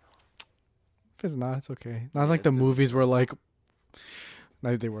 If it's not, it's okay. Not Yeah, like the it's just- movies were like.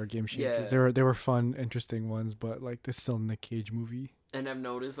 Like they were game changers. Yeah. They were fun, interesting ones, but like this still a Nick Cage movie. And I've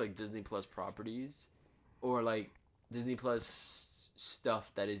noticed like Disney Plus properties, or like Disney Plus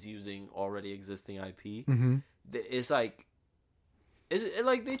stuff that is using already existing IP. Mm-hmm. It's like,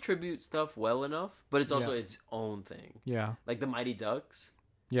 like they tribute stuff well enough, but it's also Yeah. its own thing. Yeah. Like the Mighty Ducks.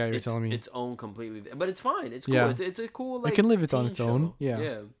 Yeah, you're It's telling me. its own completely, but it's fine. It's cool. Yeah. It's a cool like. It can live on teen its own, show. yeah.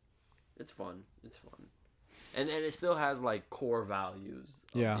 Yeah, it's fun. It's fun, and it still has like core values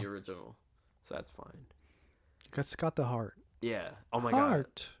of Yeah. the original, so that's fine. It's got the heart. Yeah. Oh my god.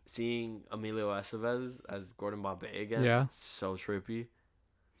 Heart. Seeing Emilio Estevez as Gordon Bombay again. Yeah. So trippy.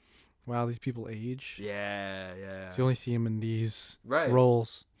 Wow, these people age. Yeah, yeah. So you only see him in these Right.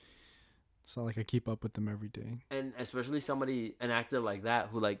 roles. It's not like I keep up with them every day. And especially an actor like that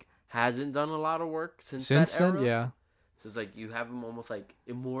who like hasn't done a lot of work since Since that then, era. yeah. So it's like you have him almost like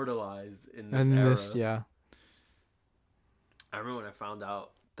immortalized in this And era. this, yeah. I remember when I found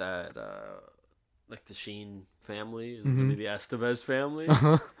out that like the Sheen family is Mhm. really the Estevez family. I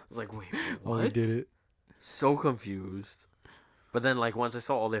Uh-huh. was like, wait, Oh, what? they did it. So confused. But then like once I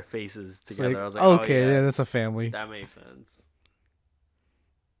saw all their faces It's together, like, I was like, okay, oh, yeah, yeah, that's a family. that makes sense.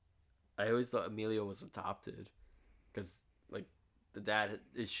 I always thought Emilio was adopted because like the dad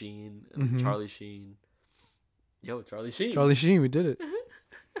is Sheen and Mhm. Charlie Sheen. Yo, Charlie Sheen. Charlie Sheen, we did it.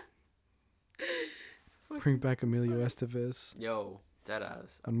 Bring back Emilio Estevez Yo,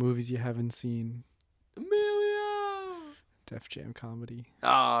 deadass. on movies you haven't seen. Emilio. Def Jam comedy.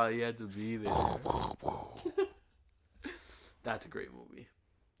 Ah, you had to be there. That's a great movie.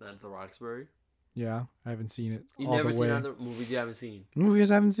 Night at the Roxbury. Yeah, I haven't seen it You all never the way. seen other movies you haven't seen. Movies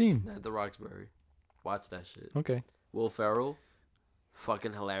I haven't seen. Night at the Roxbury. Watch that shit. Okay. Will Ferrell,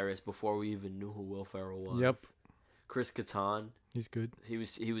 fucking hilarious. Before we even knew who Will Ferrell was. Yep. Chris Kattan, He's good. he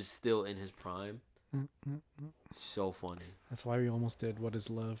was still in his prime. So funny. That's why we almost did What Is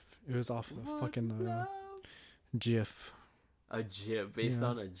Love. It was off the What fucking is love? GIF. A GIF based Yeah.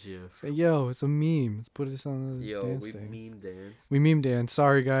 on a GIF. Say, yo, it's a meme. Let's put this on the Yo, dance we thing. meme danced. We meme dance.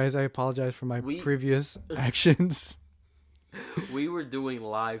 Sorry, guys. I apologize for my We- previous actions. We were doing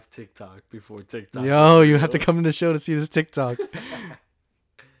live TikTok before TikTok. Yo, was you have to real. come to the show to see this TikTok.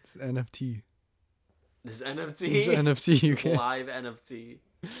 It's NFT. This NFT. This NFT. You can. Live NFT.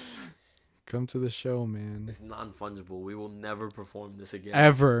 Come to the show, man. It's non-fungible. We will never perform this again.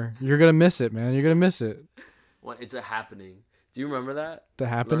 Ever. You're gonna miss it, man. You're gonna miss it. Well, it's a happening. Do you remember that? The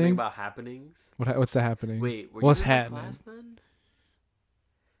Learning happening. about happenings. What's the happening? Wait, were What's you in that happening? class then?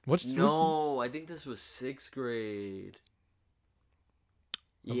 What's No, I think this was 6th grade.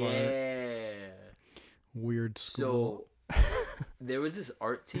 Of Yeah. weird school? So there was this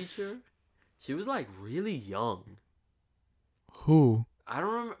art teacher. She was like really young. Who? I don't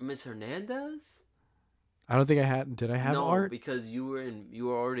remember Miss Hernandez. I don't think I had. Did I have no, art? because you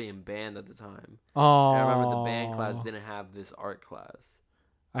were already in band at the time. Oh. And I remember the band class didn't have this art class.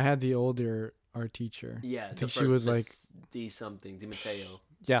 I had the older art teacher. Yeah, I think she was like D something, Di Matteo.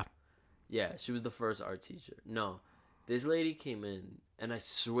 Yeah. Yeah, she was the first art teacher. No, this lady came in, and I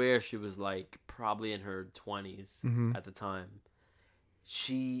swear she was like probably in her 20s Mhm. at the time.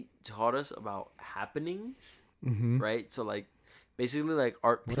 She taught us about happenings, Mm-hmm. right? So like basically like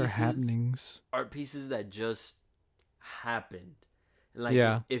art What pieces, are happenings? art pieces that just happened. And like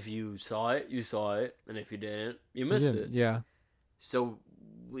Yeah. if you saw it, you saw it, and if you didn't, you missed Yeah. it. Yeah. So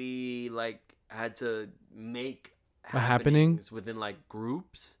we like had to make A happening? happenings within like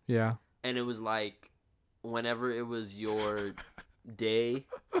groups, Yeah. and it was like whenever it was your day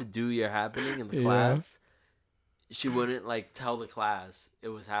to do your happening in the Yeah. class, she wouldn't like tell the class it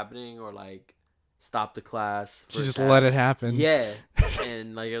was happening or like stop the class. She just let it happen. Yeah,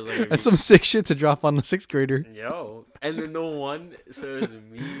 and like it was like That's some sick shit to drop on the 6th grader. yo, and then the one, so it was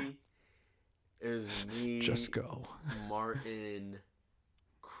me, Just go. Martin,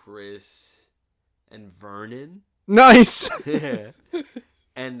 Chris, and Vernon. Nice. Yeah.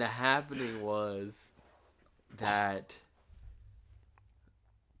 And the happening was that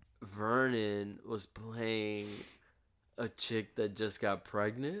Vernon was playing a chick that just got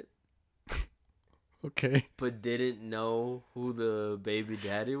pregnant Okay. but didn't know who the baby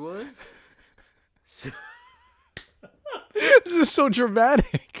daddy was. So, This is so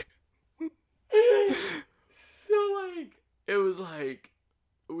dramatic. so like it was like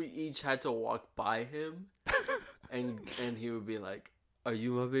we each had to walk by him and he would be like, "Are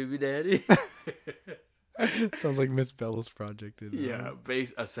you my baby daddy?" Sounds like Miss Bella's project. Yeah,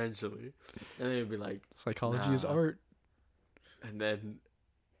 essentially. And then he'd be like, Psychology is Nah. art. and then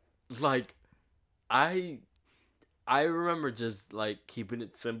like I remember just like keeping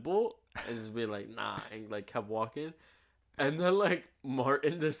it simple and just being like, nah, and like kept walking. And then like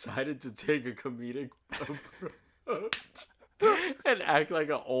Martin decided to take a comedic approach and act like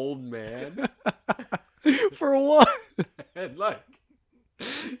an old man. For what? And like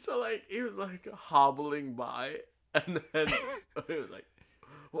so like he was like hobbling by and then it was like,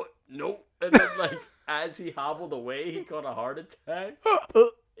 what? Nope. And then like as he hobbled away he caught a heart attack.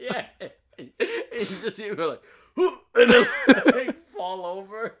 Yeah. And he just he was like and then like fall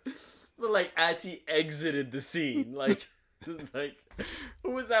over. But like as he exited the scene, like who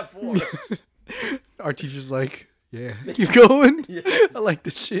was that for? Our teacher's like, yeah, keep going. Yes. I like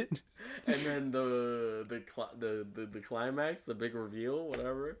this shit. And then the climax, the big reveal,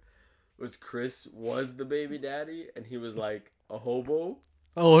 whatever, was Chris was the baby daddy, and he was like a hobo.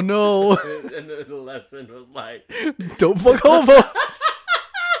 Oh no. And the lesson was like, Don't fuck hobos.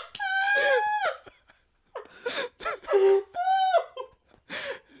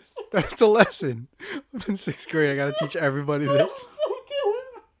 That's the lesson. I'm in 6th grade. I gotta teach everybody this.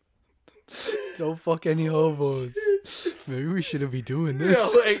 Don't fuck any hobos. Maybe we shouldn't be doing this.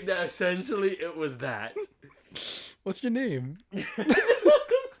 no, like that, essentially it was that. What's your name?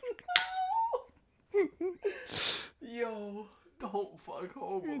 Yo, don't fuck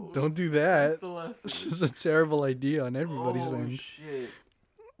hobos. Don't do That's that. the lesson. It's just a terrible idea on everybody's Oh end. shit!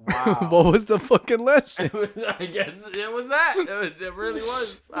 Wow. What was the fucking lesson? I guess it was that. It really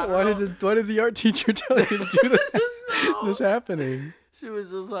was. I don't know. Why did the art teacher tell you to do that? No. This happening? She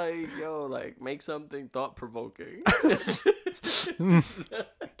was just like, yo, like, make something thought-provoking.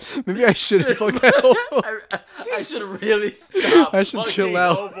 Maybe I shouldn't fuck that hobo. I should really stop. I should chill fucking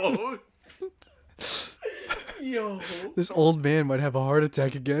out. hobos. Yo. This old man might have a heart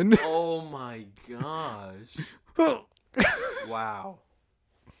attack again. Oh my gosh. Wow.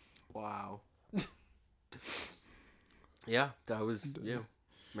 Wow. Yeah, that was,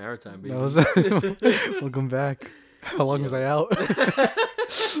 maritime, baby. That was welcome back. How long was I out?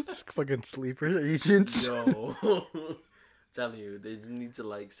 Just fucking sleeper agents. Yo. Telling you, they just need to,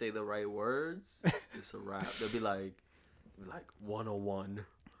 like, say the right words. It's a wrap. They'll be like 101.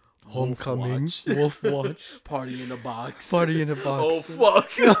 Homecoming. Watch. Wolf Watch. Party in a box. Party in a box. Oh, fuck.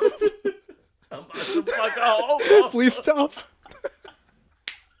 I'm about to fuck a homo. Please stop.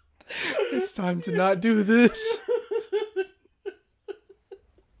 It's time to not do this.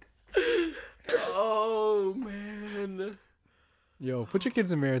 Yo, put your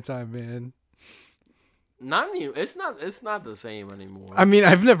kids in maritime, man. Not new. It's not the same anymore. I mean, I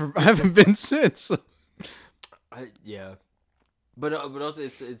haven't been since. So. Yeah, but also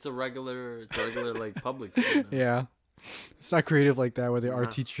it's a regular like public school now. Yeah. It's not creative like that where they are Nah.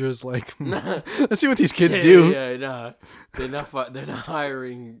 teachers like, let's see what these kids do. Yeah, nah. They're not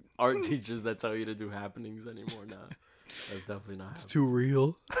hiring art teachers that tell you to do happenings anymore. Nah, that's definitely not It's happening. too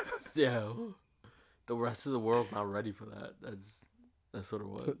real. Yeah, the rest of the world's not ready for that. That's what it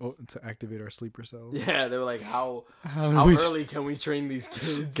was. To activate our sleeper cells. Yeah, they were like, how How do we early can we train these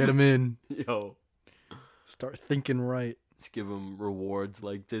kids? get them in? Yo, Start thinking right. just give them rewards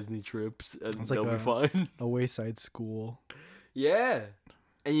like Disney trips, and It's like they'll be a- fine. A wayside school. Yeah,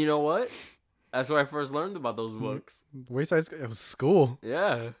 and you know what? That's where I first learned about those Mm-hmm. books. Wayside school. It was school.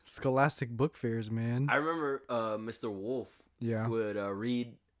 Yeah, Scholastic book fairs, man. I remember Mr. Wolf Yeah. would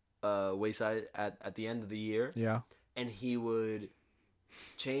read Wayside at the end of the year, Yeah. and he would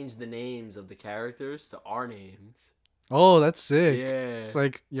change the names of the characters to our names. Oh, that's sick. Yeah. It's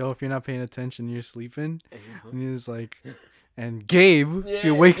like, yo, if you're not paying attention, you're sleeping. Uh-huh. And he's like, and Gabe, if he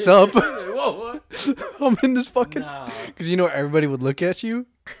Yeah. wakes up, Whoa, what? I'm in this fucking. Nah. Because you know everybody would look at you.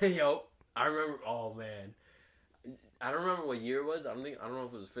 Yo, I remember. Oh man, I don't remember what year it was. I don't know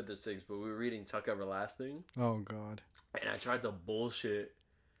if it was 5th or 6th, but we were reading Tuck Everlasting, Oh God. and I tried to bullshit.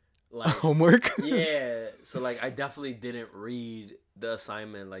 Like, Homework. yeah, so like I definitely didn't read the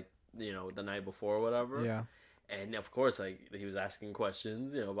assignment like the night before or whatever. Yeah. And of course, like he was asking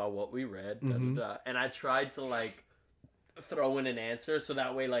questions, about what we read, Mhm. and I tried to like throw in an answer so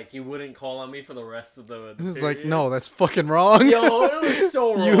that way like he wouldn't call on me for the rest of the. It's period. like, no, that's fucking wrong. Yo, it was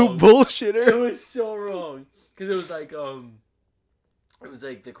so wrong. You It bullshitter. was so wrong because it was like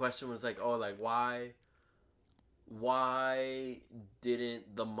the question was like, oh, like why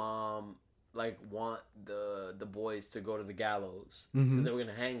didn't the mom like want the boys to go to the gallows because Mhm. they were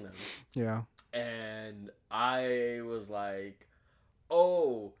gonna hang them. Yeah. And I was like,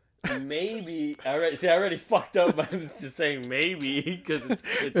 oh, maybe. I already fucked up by just saying maybe because it's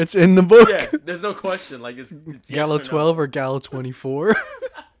It's in the book. yeah. There's no question. Like it's yes Gallo or no. 12 or Gallo 24.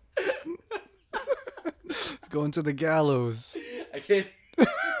 Going to the gallows. I can't.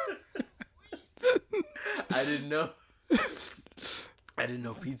 I didn't know. I didn't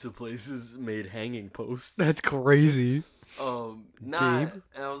know pizza places made hanging posts. That's crazy. Nah, Gabe?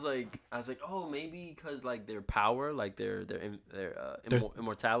 and I was like, oh, maybe because like their power, like their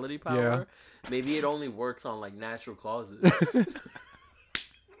immortality power, Yeah. maybe it only works on like natural causes.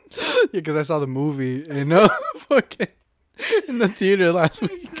 Yeah, because I saw the movie in fucking in the theater last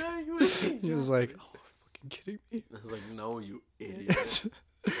week. He was like, "Oh, fucking kidding me." I was like, no, you idiot.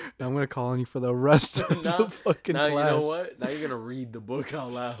 I'm gonna call on you for the rest of Now- the fucking Now class. you know what? Now you're gonna read the book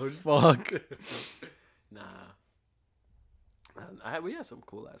out loud. Fuck. Nah. We had some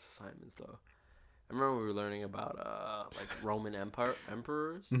cool ass assignments though. I remember we were learning about like Roman emperors.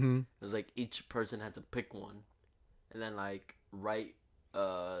 Mm-hmm. It was like each person had to pick one, and then like write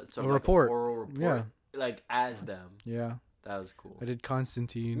sort of A like report. an oral report, Yeah. like as them. Yeah, That was cool. I did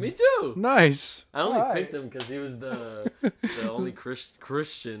Constantine. Me too. Nice. I only Why? picked him because he was the only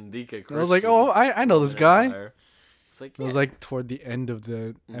Christian DK Christian. I was like, oh, I know this Roman guy. Empire. It's like It was like toward the end of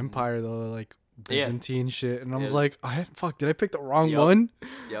the empire though, like Yeah. Byzantine shit, and I was Yeah. like, fuck, did I pick the wrong Yup. one?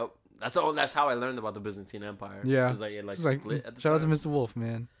 Yep. That's how I learned about the Byzantine Empire. Yeah. It was like it like It's like, split at the shout out to time. Mr. Wolf,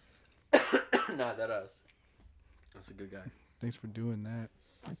 man. Nah, that us. That's a good guy. Thanks for doing that.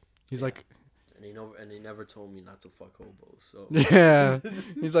 He's like, And he never told me not to fuck hobos. So yeah.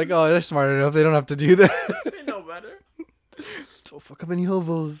 He's like, oh, they're smart enough. They don't have to do that. they know better. Don't fuck up any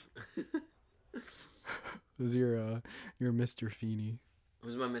hobos. Who's your Mr. Feeney?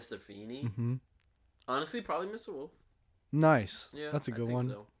 Who's my Mr. Feeney? Mm-hmm. Honestly, probably Mr. Wolf. Nice. Yeah, That's a I good think one.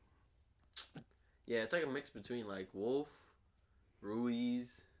 so. Yeah, it's like a mix between like Wolf,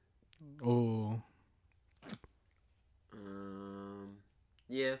 Ruiz. Oh,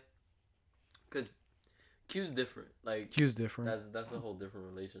 Yeah, because Q's different. Like Q's different. that's a whole different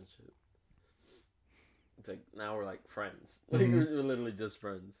relationship. It's like now we're like friends. Like Mhm. we're literally just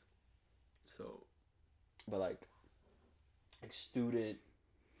friends. So, but like student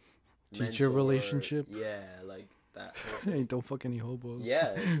Teacher mentor, relationship? Yeah, like that. whole Hey, thing. don't fuck any hobos.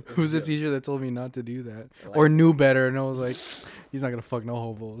 Yeah. it's Who's the good. teacher that told me not to do that, Like- or knew better, and I was like, he's not gonna fuck no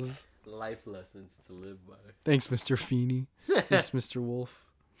hobos. Life lessons to live by. Thanks, Mr. Feeney. Thanks, Mr. Wolf.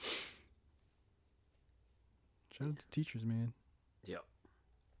 Shout out to teachers, man. Yep.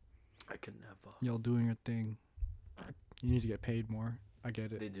 I could never. Y'all doing your thing. You need to get paid more. I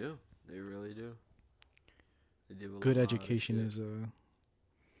get it. They do. They really do. They do. Good education is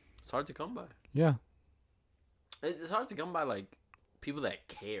It's hard to come by. yeah. It's hard to come by like people that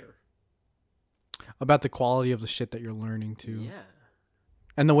care. About the quality of the shit that you're learning too. Yeah.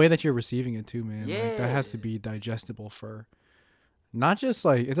 And the way that you're receiving it too, man. Like, that has to Yeah. be digestible for not just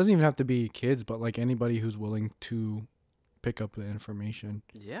like, it doesn't even have to be kids, but like anybody who's willing to pick up the information.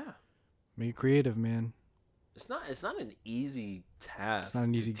 Yeah. Make it creative, man. It's not an easy task. It's not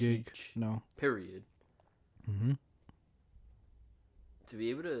an to easy gig. teach, No. period. Mm-hmm. To be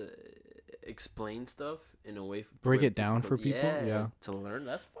able to explain stuff in a way Break where it down for people? Yeah. To learn,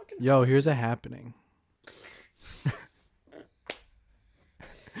 that's fucking Yo, here's a happening.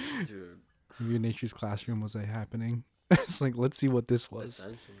 dude. Maybe Nature's Classroom was a happening. It's like, let's see what this was.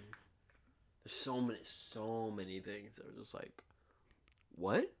 Essentially, there's so many things that are just like,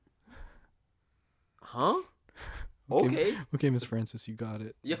 what? Huh? Okay. Okay, Miss Francis, you got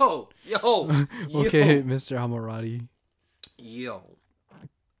it. Yo. Okay, Mr. Hammurabi. Yo.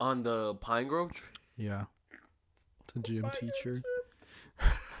 On the Pine Grove trip, Yeah. The gym teacher.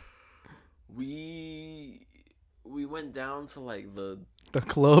 we went down to like the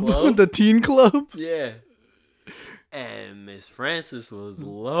Club? Club? The teen club? yeah. And Miss Francis was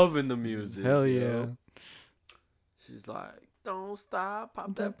loving the music. Hell yo. yeah. She's like, don't stop,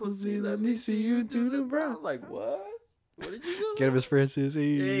 pop that pussy, let me see you do the brown. I was like, what? What did you do? Get him, Miss Francis.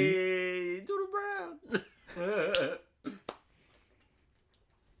 Hey. Hey, do the brown.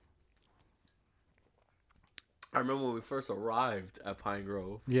 I remember when we first arrived at Pine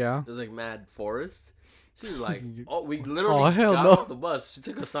Grove. Yeah. It was like mad forest. She was like, oh, we literally hell got no. off the bus. She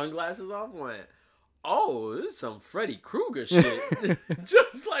took her sunglasses off and went, oh, this is some Freddy Krueger shit.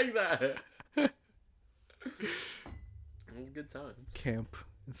 Just like that. It was a good time. Camp.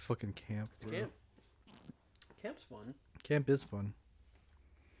 It's fucking camp. It's bro. camp. Camp's fun. Camp is fun.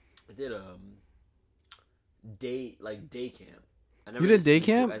 I did day camp. I You did day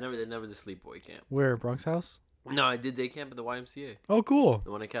camp? I never did sleepaway camp. Where? Bronx House? No, I did day camp at the YMCA. Oh, cool.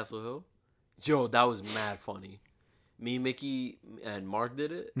 The one at Castle Hill. Yo, that was mad funny. Me, Mickey, and Mark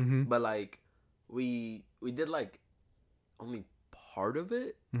did it. Mm-hmm. But like we did like only part of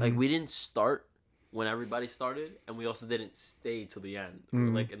it. Mm-hmm. Like we didn't start when everybody started, and we also didn't stay till the end. We were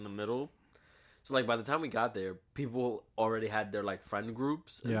like in the middle. So like by the time we got there, people already had their like friend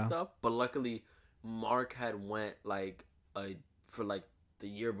groups and stuff. But luckily, Mark had went like for like the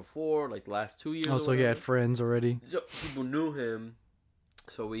year before, like the last 2 years. Oh, so he had friends already. So people knew him,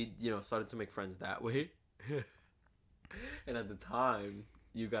 so we started to make friends that way. And at the time,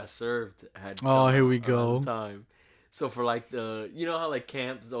 You Got Served had. Oh, here we around go. the time. So for like how like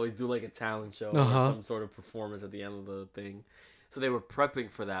camps always do like a talent show or some sort of performance at the end of the thing. So they were prepping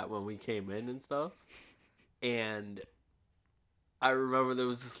for that when we came in and stuff. And I remember there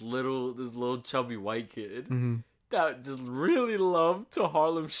was this little chubby white kid that just really loved to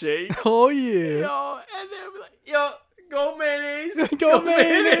Harlem Shake. Oh, yeah. Yo, and they'd be like, yo, go mayonnaise. Go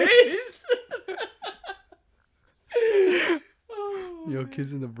mayonnaise. Yo,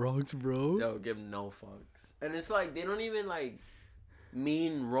 kids in the Bronx, bro. Yo, give them no fucks. And it's like, they don't even like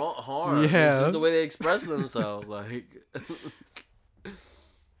mean harm. Yeah. It's just the way they express themselves. Like,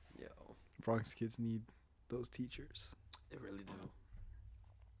 yo. Bronx kids need those teachers. They really do.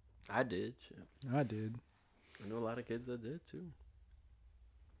 I did. Shit. I did. I know a lot of kids that did too.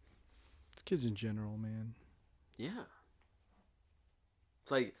 It's kids in general, man. Yeah.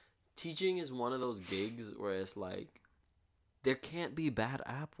 It's like teaching is one of those gigs where it's like there can't be bad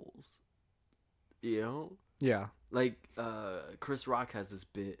apples. You know? Yeah. Like Chris Rock has this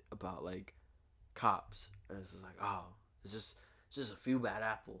bit about like cops. And it's just like, oh, it's just a few bad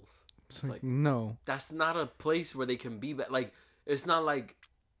apples. It's like, no. That's not a place where they can be bad. Like, it's not like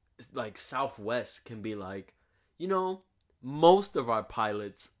Southwest can be like, most of our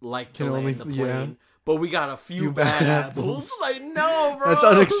pilots like to land the plane, but we got a few bad apples. Like, no, bro. That's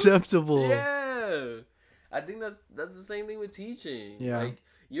unacceptable. Yeah. I think that's the same thing with teaching. Yeah. Like,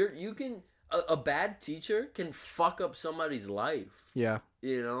 you can a bad teacher can fuck up somebody's life. Yeah.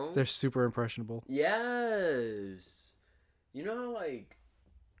 You know? They're super impressionable. Yes. You know how like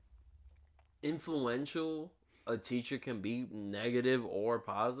influential a teacher can be, negative or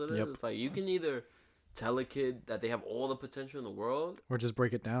positive? Yep. It's like you can either tell a kid that they have all the potential in the world Or just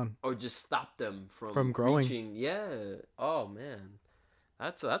break it down. or just stop them From growing. reaching. Yeah. Oh man.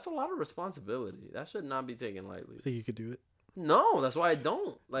 That's a lot of responsibility. That should not be taken lightly. I think you could do it. No, that's why I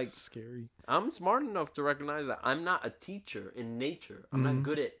don't. Like, It's scary. I'm smart enough to recognize that I'm not a teacher in nature. I'm not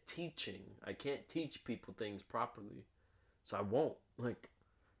good at teaching. I can't teach people things properly. So I won't. Like,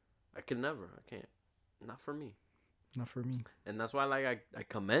 I can never. I can't. Not for me. Not for me. And that's why, like, I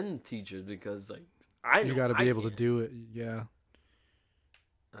commend teachers because, like, I know You got to be I able to can't. do it. Yeah.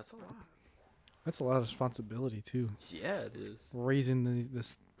 That's a lot. That's a lot of responsibility too. Yeah, it is. Raising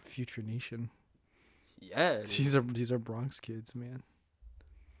this future nation. Yeah, it is. These are Bronx kids, man.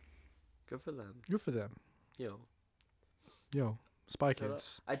 Good for them. Good for them. Yo, Spy shout out.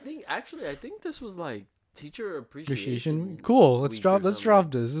 Kids. I think this was like teacher Appreciation. appreciation. Cool. Let's week drop or let's something.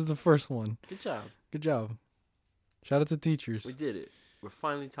 drop this. This is the first one. Good job. Good job. Shout out to teachers. We did it. We're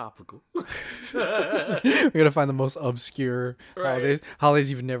finally topical. We're gonna find the most obscure holidays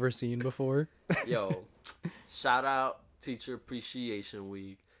you've never seen before. Yo, shout out Teacher Appreciation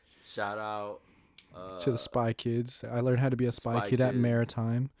Week. Shout out To the Spy Kids. I learned how to be a spy Spy kid at Kids.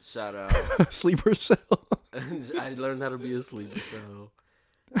 Maritime. Shout out. Sleeper cell. I learned how to be a sleeper cell.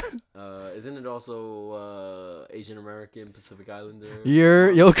 Isn't it also Asian American Pacific Islander?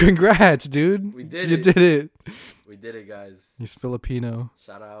 Congrats, dude. We did you it. did it. We did it, guys. He's Filipino.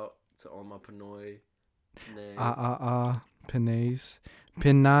 Shout out to all my Pinoy. Pinays.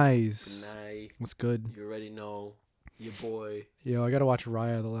 Pinais. Pinay. What's good? You already know. Your boy. Yo, I gotta watch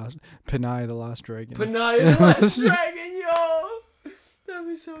Pinay the Last Dragon. Pinay the Last Dragon, yo! That'd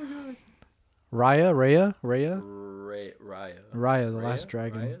be so good. Raya, Raya. the Raya? Last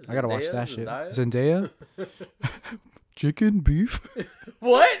Dragon. Raya? I gotta watch Zendaya? that shit. Zendaya? Zendaya? Chicken, beef,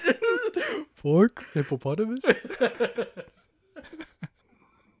 What? pork, hippopotamus,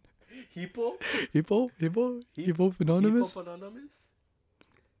 Hippo? anonymous. Hippopotamus?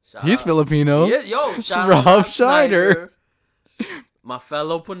 He's Filipino. Yeah, yo, shout Rob out Rob Schneider. my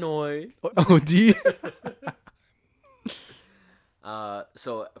fellow Pinoy. OD.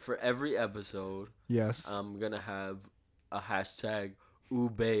 So for every episode, Yes. I'm gonna have a hashtag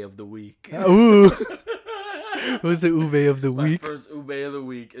Ube of the week. Ooh. Who's the ube of the My week? first Ube of the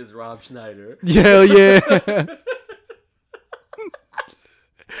week is Rob Schneider. Hell yeah.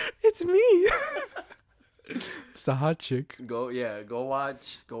 It's me. It's the hot chick. Go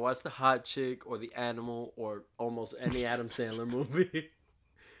watch the Hot Chick or the Animal or almost any Adam Sandler movie,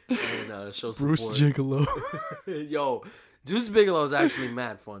 and show support. Bruce Gigolo. Yo, Deuce Bigelow is actually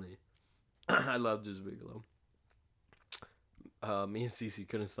mad funny. I love Deuce Bigelow. Me and Cece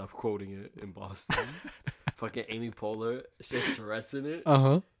couldn't stop quoting it in Boston. Fucking Amy Poehler, she has Tourette's in it.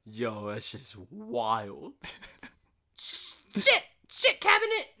 Yo, that shit's wild. Shit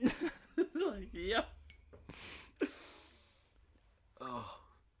cabinet. Like, yep. Oh,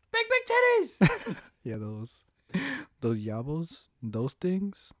 big titties. Yeah, those yabos, those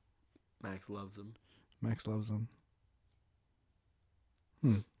things. Max loves them. Max loves them.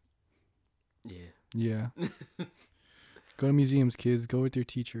 Yeah. Yeah. Go to museums, kids. Go with your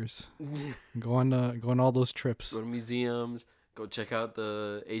teachers. Go on all those trips. Go to museums. Go check out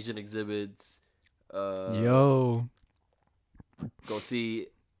the Asian exhibits. Yo. Go see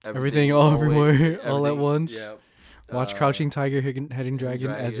Everything all everywhere all at once. Yeah. Watch Crouching Tiger, Hidden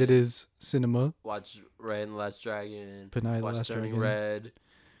Dragon as it is cinema. Watch Red and the Last Dragon. Pinay the Watch Last Turning Dragon.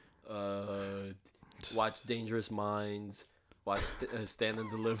 Red. Watch Dangerous Minds. Watch Stand and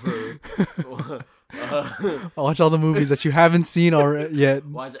Deliver. I'll watch all the movies that you haven't seen yet.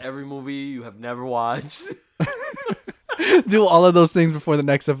 Watch every movie you have never watched. Do all of those things before the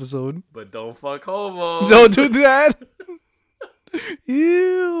next episode. But don't fuck homos. Don't do that.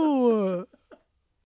 Ew.